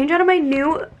 So I'm gonna change out of my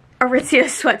new Aritzia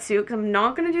sweatsuit because I'm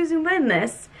not gonna do Zumba in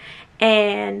this.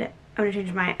 And I'm gonna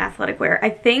change my athletic wear. I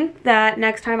think that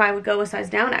next time I would go a size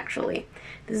down actually.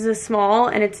 This is a small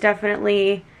and it's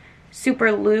definitely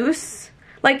super loose.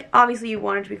 Like obviously you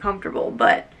want it to be comfortable,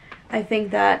 but I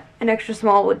think that an extra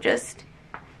small would just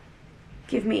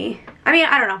give me, I mean,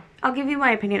 I don't know. I'll give you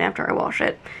my opinion after I wash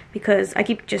it because I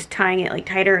keep just tying it like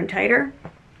tighter and tighter.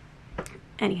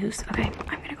 Anywho's, okay,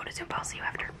 I'm gonna go to Zumba. I'll see you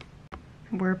after.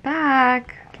 We're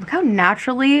back. Look how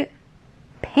naturally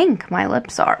pink my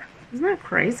lips are. Isn't that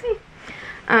crazy?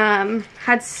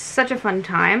 Had such a fun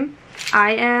time.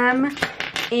 I am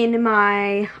in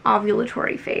my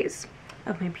ovulatory phase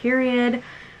of my period,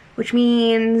 which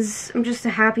means I'm just the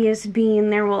happiest being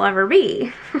there will ever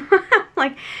be.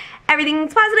 Like,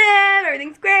 everything's positive,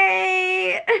 everything's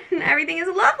great, everything is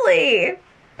lovely.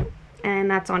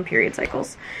 And that's on period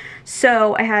cycles.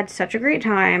 So I had such a great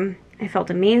time. I felt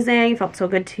amazing. It felt so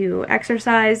good to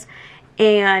exercise.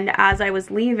 And as I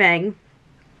was leaving,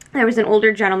 there was an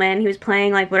older gentleman. He was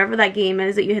playing like whatever that game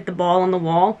is that you hit the ball on the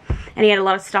wall. And he had a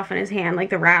lot of stuff in his hand, like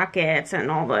the rackets and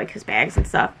all the, like his bags and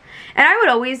stuff. And I would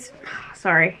always,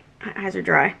 sorry, my eyes are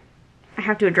dry. I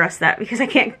have to address that because I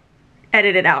can't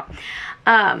edit it out.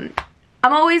 I'm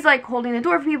always like holding the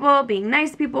door for people, being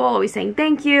nice to people, always saying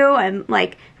thank you. I'm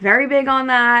like very big on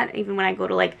that. Even when I go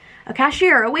to like a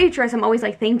cashier, a waitress, I'm always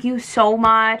like, thank you so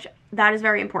much. That is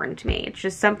very important to me. It's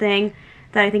just something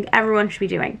that I think everyone should be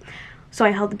doing. So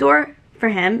I held the door for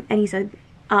him and he said,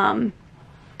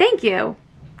 thank you.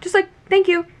 Just like, thank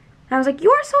you. And I was like, you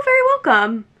are so very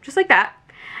welcome. Just like that.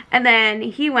 And then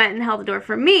he went and held the door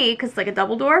for me because it's like a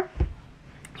double door.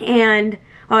 And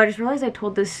oh, I just realized I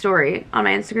told this story on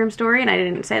my Instagram story and I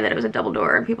didn't say that it was a double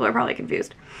door and people are probably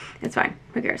confused. It's fine.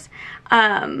 Who cares?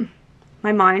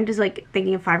 My mind is like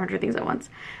thinking of 500 things at once.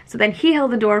 So then he held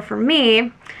the door for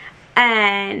me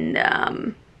and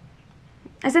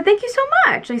I said, thank you so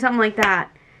much. Like something like that.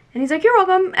 And he's like, you're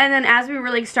welcome. And then as we were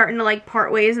like starting to like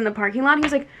part ways in the parking lot, he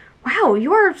was like, wow,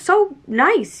 you are so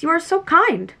nice. You are so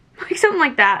kind. Like something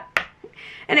like that.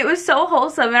 And it was so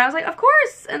wholesome. And I was like, of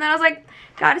course. And then I was like,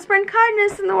 gotta spread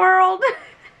kindness in the world.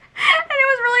 And it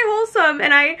was really wholesome.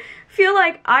 And I feel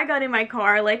like I got in my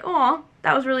car like, oh,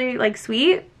 that was really like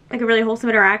sweet. Like a really wholesome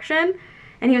interaction.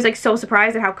 And he was like so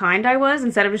surprised at how kind I was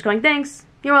instead of just going, thanks,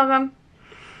 you're welcome.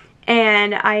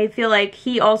 And I feel like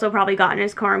he also probably got in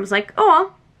his car and was like,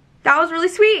 oh, that was really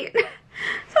sweet.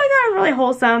 So I thought it was really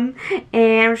wholesome,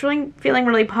 and I was really feeling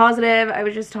really positive. I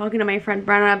was just talking to my friend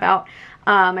Brenna about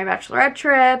my bachelorette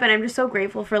trip, and I'm just so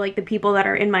grateful for like the people that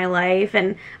are in my life,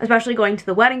 and especially going to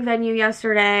the wedding venue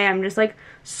yesterday. I'm just like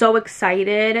so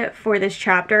excited for this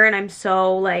chapter, and I'm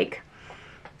so like,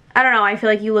 I don't know, I feel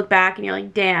like you look back and you're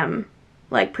like, damn,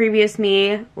 like previous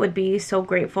me would be so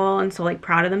grateful and so like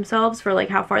proud of themselves for like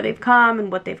how far they've come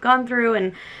and what they've gone through,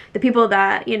 and the people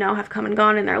that, you know, have come and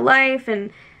gone in their life.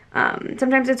 And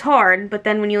sometimes it's hard, but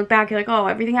then when you look back, you're like, oh,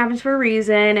 everything happens for a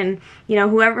reason, and you know,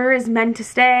 whoever is meant to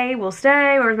stay will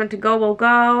stay, whoever's meant to go will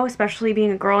go. Especially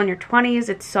being a girl in your 20s,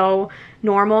 it's so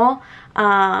normal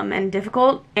and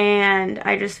difficult. And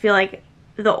I just feel like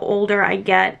the older I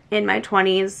get in my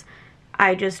 20s,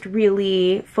 I just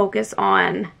really focus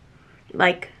on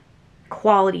like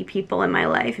quality people in my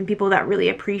life and people that really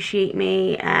appreciate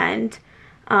me. And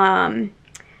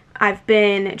I've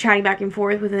been chatting back and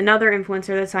forth with another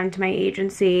influencer that's signed to my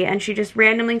agency, and she just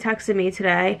randomly texted me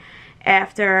today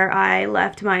after I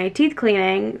left my teeth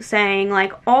cleaning saying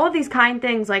like all of these kind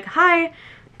things, like, hi,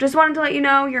 just wanted to let you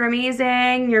know you're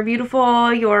amazing, you're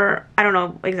beautiful, you're, I don't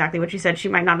know exactly what she said, she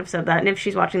might not have said that, and if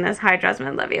she's watching this, hi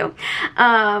Jasmine, love you.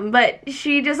 But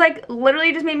she just like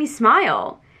literally just made me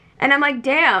smile, and I'm like,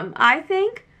 damn, I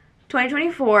think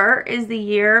 2024 is the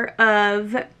year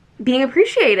of being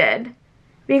appreciated.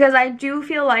 Because I do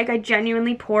feel like I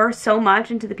genuinely pour so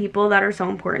much into the people that are so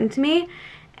important to me.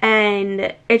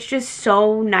 And it's just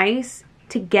so nice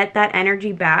to get that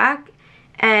energy back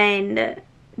and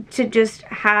to just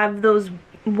have those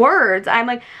words.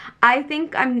 I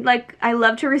think I'm like, I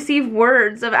love to receive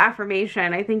words of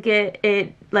affirmation. I think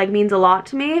it like means a lot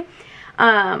to me.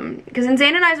 Because in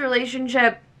Zane and I's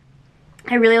relationship,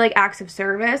 I really like acts of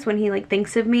service when he like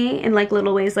thinks of me in like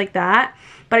little ways like that.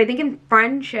 But I think in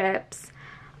friendships,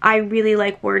 I really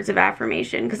like words of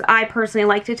affirmation, because I personally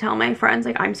like to tell my friends,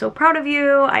 like, I'm so proud of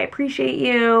you, I appreciate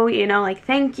you, you know, like,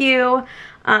 thank you.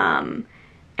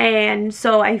 And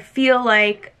so I feel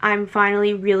like I'm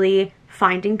finally really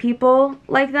finding people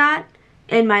like that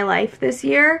in my life this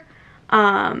year.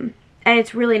 And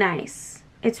it's really nice.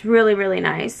 It's really, really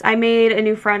nice. I made a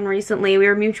new friend recently. We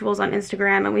were mutuals on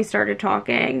Instagram and we started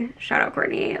talking. Shout out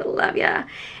Courtney, love ya.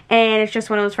 And it's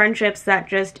just one of those friendships that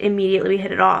just immediately we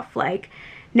hit it off. Like,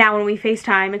 now when we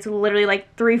FaceTime, it's literally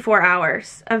like 3-4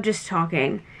 hours of just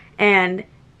talking. And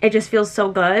it just feels so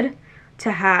good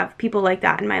to have people like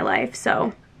that in my life.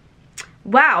 So,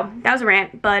 wow, that was a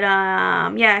rant. But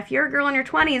yeah, if you're a girl in your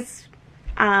 20s,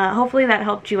 hopefully that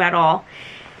helped you at all.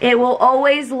 It will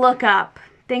always look up.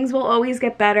 Things will always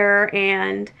get better.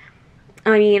 And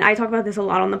I mean, I talk about this a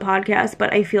lot on the podcast,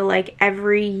 but I feel like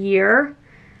every year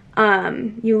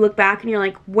you look back and you're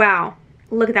like, wow,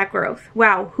 look at that growth.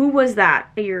 Wow, who was that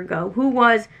a year ago? Who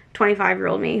was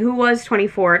 25-year-old me? Who was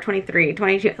 24, 23,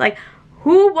 22? Like,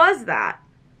 who was that?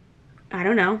 I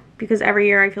don't know. Because every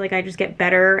year I feel like I just get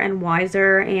better and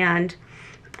wiser and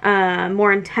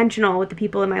more intentional with the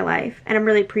people in my life. And I'm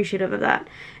really appreciative of that.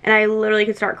 And I literally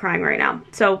could start crying right now.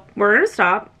 So we're going to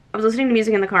stop. I was listening to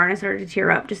music in the car and I started to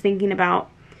tear up just thinking about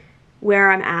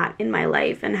where I'm at in my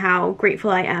life and how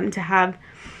grateful I am to have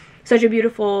such a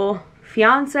beautiful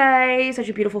fiance, such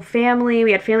a beautiful family.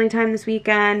 We had family time this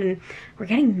weekend and we're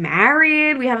getting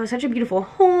married. We have such a beautiful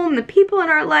home, the people in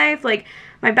our life, like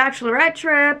my bachelorette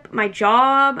trip, my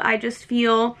job. I just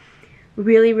feel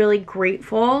really, really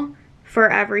grateful for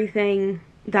everything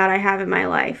that I have in my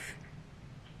life.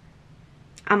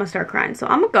 I'm gonna start crying, so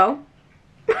I'm gonna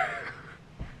go.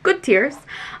 Good tears.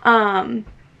 I'm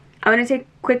gonna take a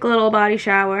quick little body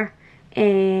shower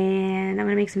and I'm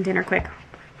gonna make some dinner quick.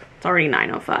 It's already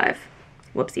 9:05.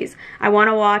 Whoopsies. I want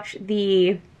to watch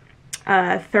the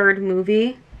third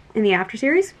movie in the After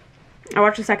series. I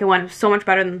watched the second one. It was so much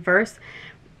better than the first.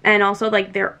 And also,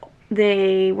 like,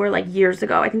 they were, like, years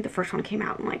ago. I think the first one came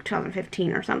out in, like,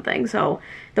 2015 or something. So,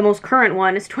 the most current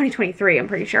one is 2023, I'm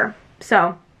pretty sure.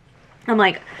 So, I'm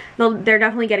like, they're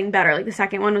definitely getting better. Like, the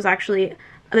second one was actually,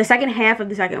 the second half of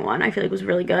the second one, I feel like was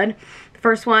really good. The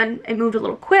first one, it moved a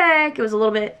little quick. It was a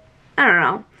little bit, I don't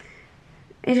know.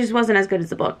 it just wasn't as good as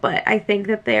the book, but I think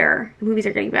that the movies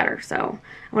are getting better. So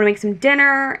I want to make some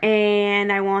dinner,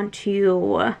 and I want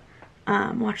to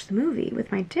watch the movie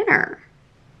with my dinner.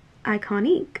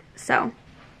 Iconique. So I'm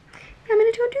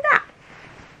gonna go do that.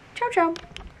 Ciao, ciao.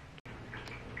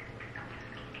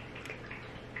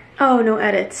 Oh, no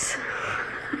edits.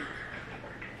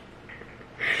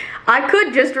 I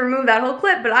could just remove that whole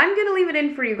clip, but I'm gonna leave it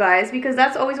in for you guys because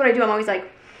that's always what I do. I'm always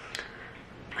like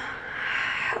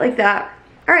that.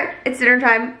 All right, it's dinner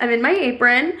time. I'm in my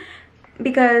apron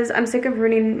because I'm sick of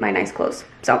ruining my nice clothes.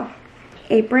 So,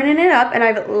 aproning it up, and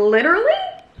I've literally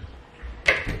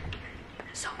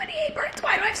so many aprons.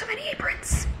 Why do I have so many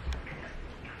aprons?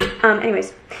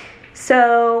 Anyways,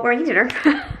 so we're making dinner.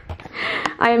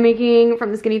 I am making,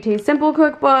 from the Skinny Taste Simple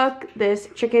cookbook, this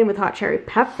chicken with hot cherry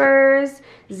peppers.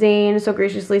 Zane so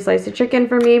graciously sliced the chicken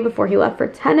for me before he left for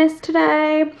tennis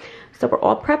today. So we're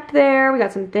all prepped there. We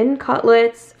got some thin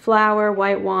cutlets, flour,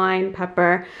 white wine,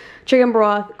 pepper, chicken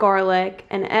broth, garlic,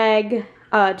 an egg,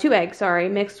 2 eggs, sorry,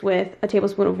 mixed with a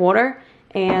tablespoon of water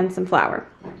and some flour.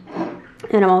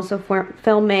 And I'm also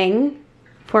filming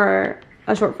for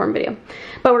a short form video.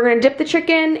 But we're gonna dip the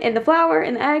chicken in the flour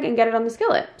and the egg and get it on the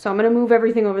skillet. So I'm gonna move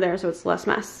everything over there so it's less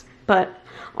mess. But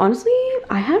honestly,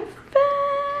 I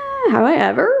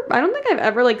don't think I've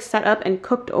ever like set up and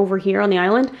cooked over here on the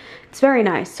island. It's very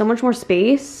nice, so much more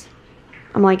space.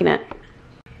 I'm liking it.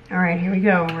 All right, here we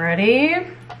go, ready?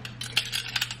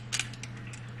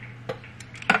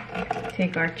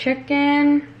 Take our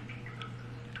chicken,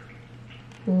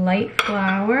 light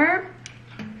flour,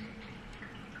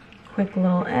 quick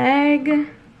little egg,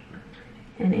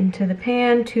 and into the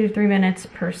pan, 2 to 3 minutes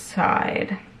per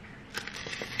side.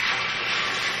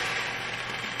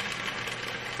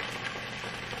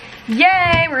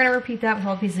 Yay! We're gonna repeat that with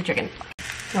all pieces of chicken.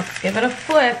 Let's give it a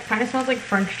flip. Kind of smells like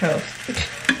French toast.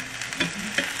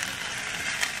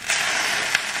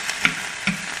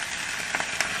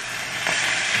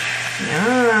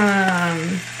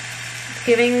 Yum. It's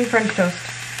giving French toast.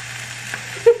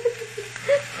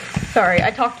 Sorry,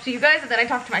 I talked to you guys and then I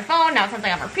talked to my phone. Now it sounds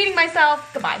like I'm repeating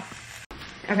myself. Goodbye.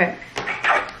 Okay.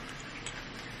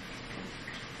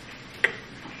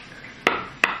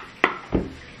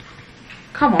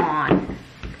 Come on.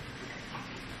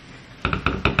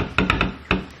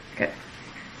 Good.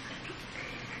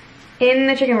 In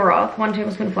the chicken broth, 1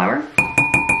 tablespoon of flour.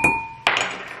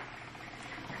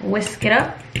 Whisk it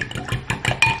up.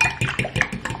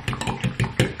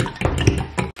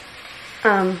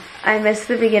 I missed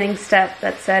the beginning step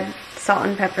that said salt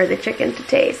and pepper the chicken to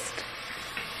taste.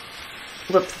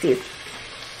 Whoopsies.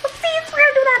 Whoopsies, we're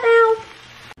gonna do that now.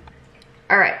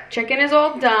 All right, chicken is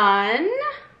all done.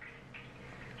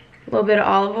 A little bit of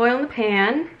olive oil in the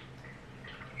pan.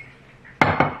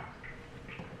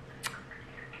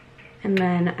 And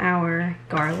then our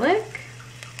garlic.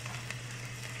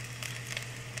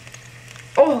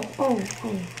 Oh.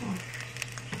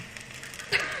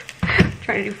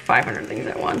 Trying to do 500 things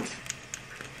at once.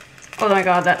 Oh my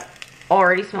god, that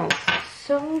already smells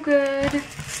so good.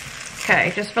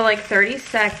 Okay, just for like 30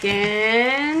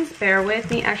 seconds. Bear with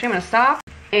me. Actually, I'm gonna stop.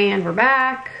 And we're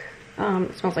back.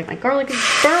 It smells like my garlic is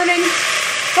burning.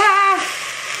 Ah!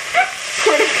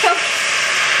 Quarter cup.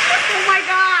 Oh my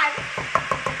god.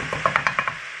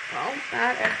 Well,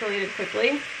 that escalated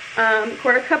quickly.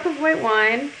 Quarter cup of white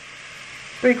wine.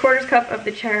 3/4 cup of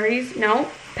the cherries. No,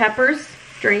 peppers,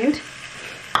 drained.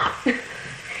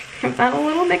 I've got a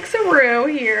little mix-a-roo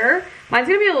here. Mine's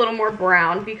gonna be a little more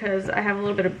brown because I have a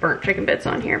little bit of burnt chicken bits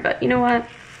on here, but you know what?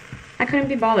 I couldn't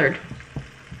be bothered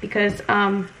because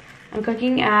I'm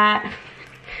cooking at,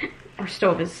 our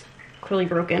stove is clearly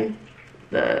broken,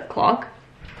 the clock.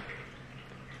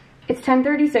 It's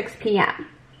 10:36 p.m.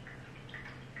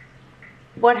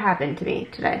 What happened to me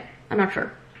today? I'm not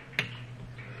sure.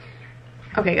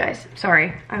 Okay guys,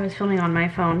 sorry, I was filming on my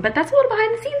phone, but that's a little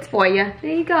behind the scenes for you.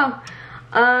 There you go.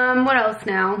 What else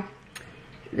now?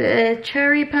 The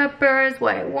cherry peppers,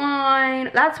 white wine.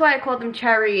 That's why I called them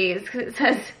cherries, because it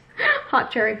says hot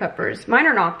cherry peppers. Mine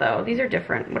are not though, these are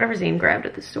different. Whatever Zane grabbed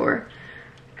at the store.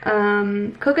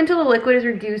 Cook until the liquid is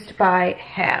reduced by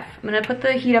half. I'm gonna put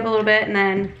the heat up a little bit and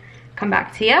then come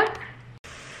back to you.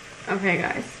 Okay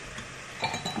guys,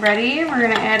 ready? We're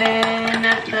gonna add in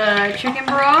the chicken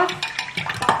broth.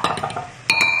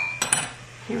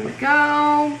 Here we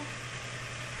go.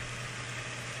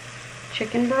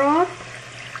 Chicken broth.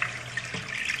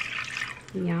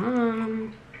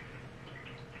 Yum.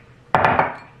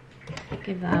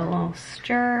 Give that a little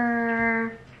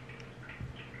stir.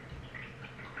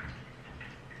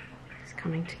 It's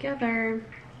coming together.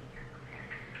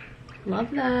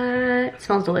 Love that. It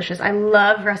smells delicious. I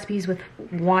love recipes with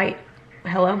white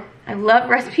hello? I love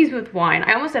recipes with wine.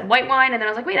 I almost said white wine, and then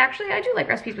I was like, wait, actually, I do like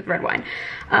recipes with red wine.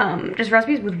 Just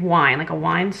recipes with wine, like a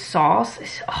wine sauce.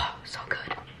 Is, oh, so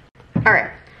good. All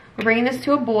right, we're bringing this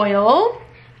to a boil,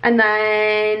 and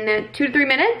then 2 to 3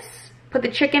 minutes. Put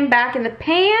the chicken back in the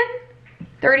pan,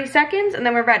 30 seconds, and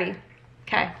then we're ready.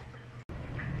 Okay.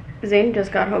 Zane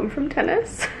just got home from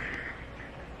tennis.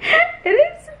 It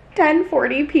is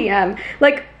 10:40 p.m.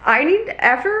 Like, I need,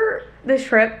 after this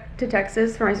trip to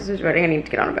Texas for my sister's wedding, I need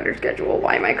to get on a better schedule.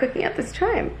 Why am I cooking at this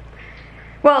time?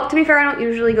 Well, to be fair, I don't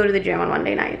usually go to the gym on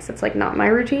Monday nights. That's like not my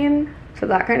routine. So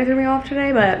that kind of threw me off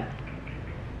today, but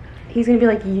he's gonna be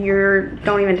like,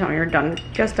 don't even tell me you're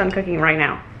just done cooking right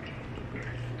now.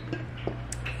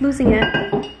 Losing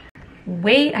it.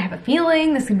 Wait, I have a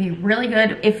feeling this is gonna be really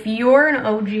good. If you're an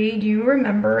OG, do you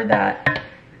remember that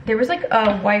there was like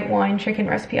a white wine chicken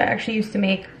recipe I actually used to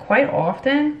make quite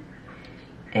often?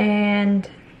 And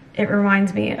it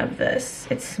reminds me of this.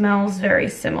 It smells very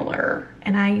similar,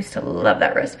 and I used to love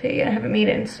that recipe. I haven't made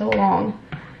it in so long,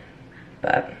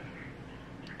 but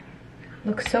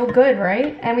looks so good,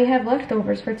 right? And we have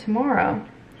leftovers for tomorrow.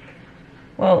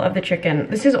 Well, of the chicken.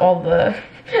 This is all the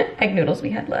egg noodles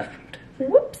we had left.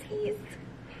 Whoopsies.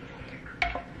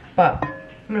 But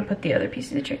I'm gonna put the other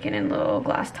pieces of chicken in little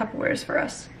glass Tupperwares for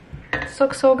us. This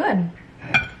looks so good.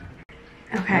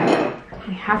 Okay,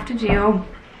 we have to do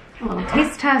a little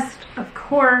taste test, of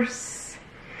course.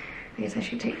 I guess I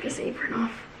should take this apron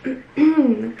off.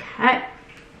 Okay.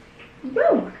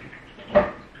 Woo!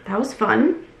 That was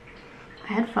fun.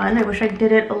 I had fun. I wish I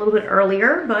did it a little bit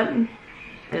earlier, but it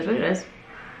is what it is.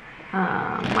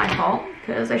 My fault,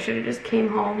 because I should have just came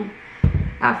home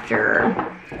after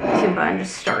Zumba and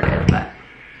just started, but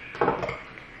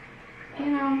you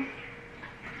know,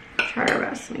 try our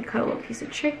best. Let me cut a little piece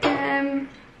of chicken.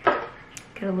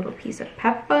 Get a little piece of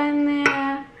pepper in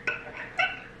there.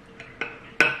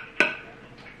 Oh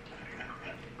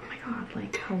my god,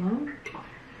 like, hello?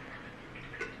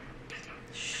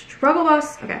 Struggle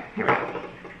bus. Okay, here we go.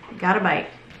 Got a bite.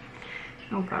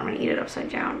 Oh god, I'm gonna eat it upside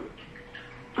down.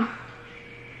 Oh,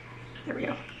 there we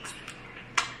go.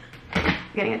 I'm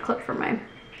getting a clip from my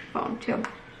phone too.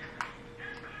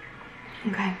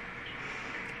 Okay.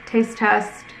 Taste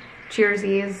test.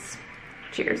 Cheersies.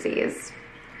 Cheersies.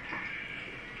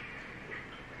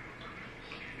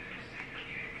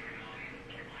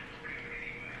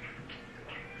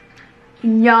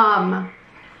 Yum.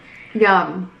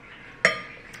 Yum.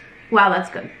 Wow, that's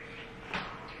good.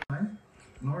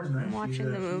 I'm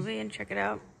watching the movie and check it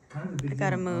out. I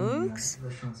got a Moogs,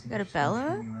 I got a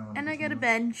Bella, and I got a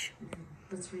Benj.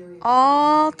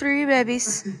 All 3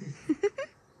 babies.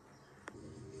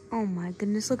 Oh my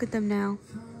goodness, look at them now.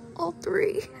 All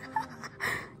 3.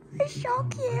 They're so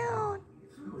cute.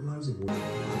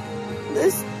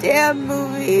 This damn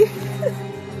movie.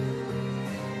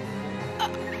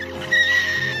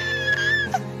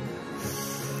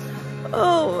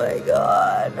 Oh my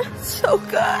god, so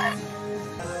good.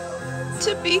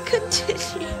 To be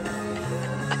continued.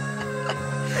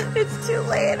 It's too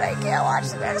late, I can't watch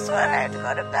the next one, I have to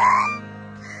go to bed.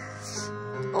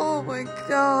 Oh my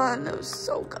god, that was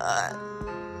so good.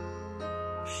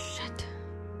 Shit.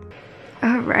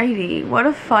 Alrighty, what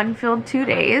a fun-filled 2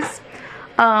 days.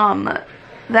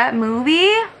 That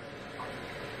movie,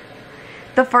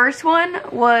 the first one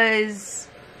was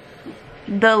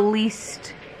the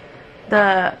least,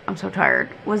 I'm so tired,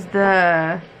 was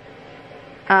the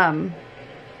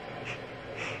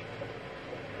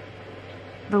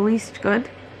least good,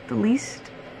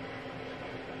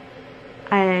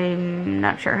 I'm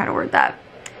not sure how to word that.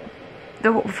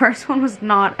 The first one was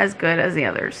not as good as the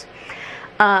others.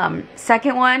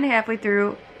 Second one, halfway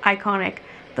through, iconic.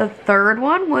 The third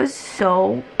one was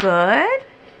so good.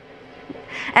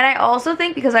 And I also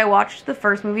think because I watched the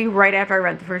first movie right after I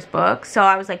read the first book, so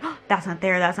I was like, oh, that's not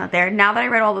there, that's not there. Now that I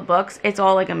read all the books, it's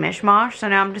all like a mishmash, so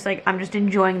now I'm just like, I'm just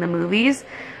enjoying the movies.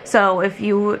 So if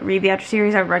you read the After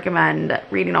series, I would recommend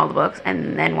reading all the books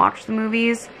and then watch the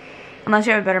movies. Unless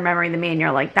you have a better memory than me and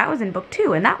you're like, that was in book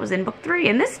 2 and that was in book 3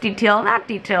 and this detail and that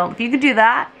detail. If you could do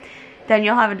that, then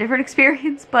you'll have a different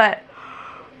experience, but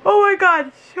oh my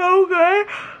god, so good.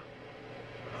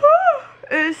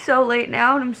 It is so late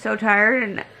now and I'm so tired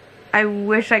and I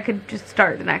wish I could just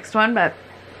start the next one, but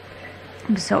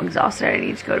I'm so exhausted I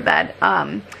need to go to bed.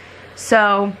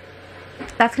 So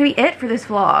that's gonna be it for this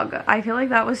vlog. I feel like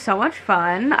that was so much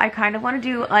fun. I kind of want to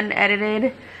do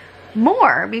unedited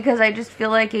more because I just feel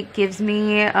like it gives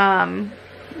me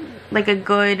like a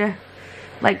good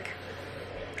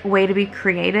way to be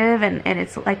creative and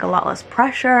it's like a lot less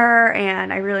pressure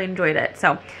and I really enjoyed it.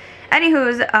 So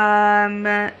anywho's,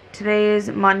 today is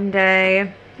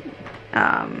Monday.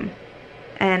 And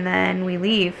then we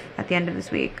leave at the end of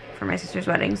this week for my sister's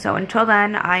wedding. So until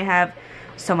then, I have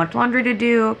so much laundry to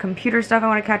do, computer stuff I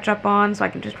want to catch up on so I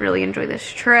can just really enjoy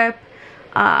this trip.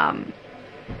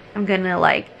 I'm gonna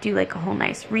like do like a whole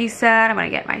nice reset. I'm gonna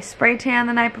get my spray tan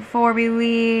the night before we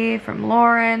leave from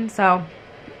Lauren. So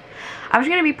I'm just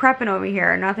gonna be prepping over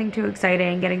here. Nothing too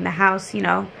exciting. Getting the house, you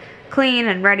know, clean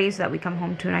and ready so that we come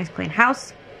home to a nice clean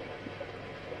house.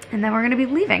 And then we're gonna be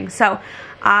leaving. So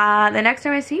the next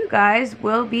time I see you guys,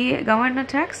 we'll be going to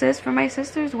Texas for my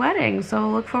sister's wedding. So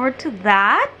look forward to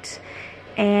that.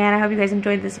 And I hope you guys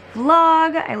enjoyed this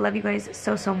vlog. I love you guys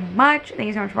so, so much. Thank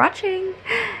you so much for watching.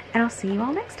 And I'll see you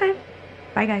all next time.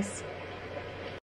 Bye, guys.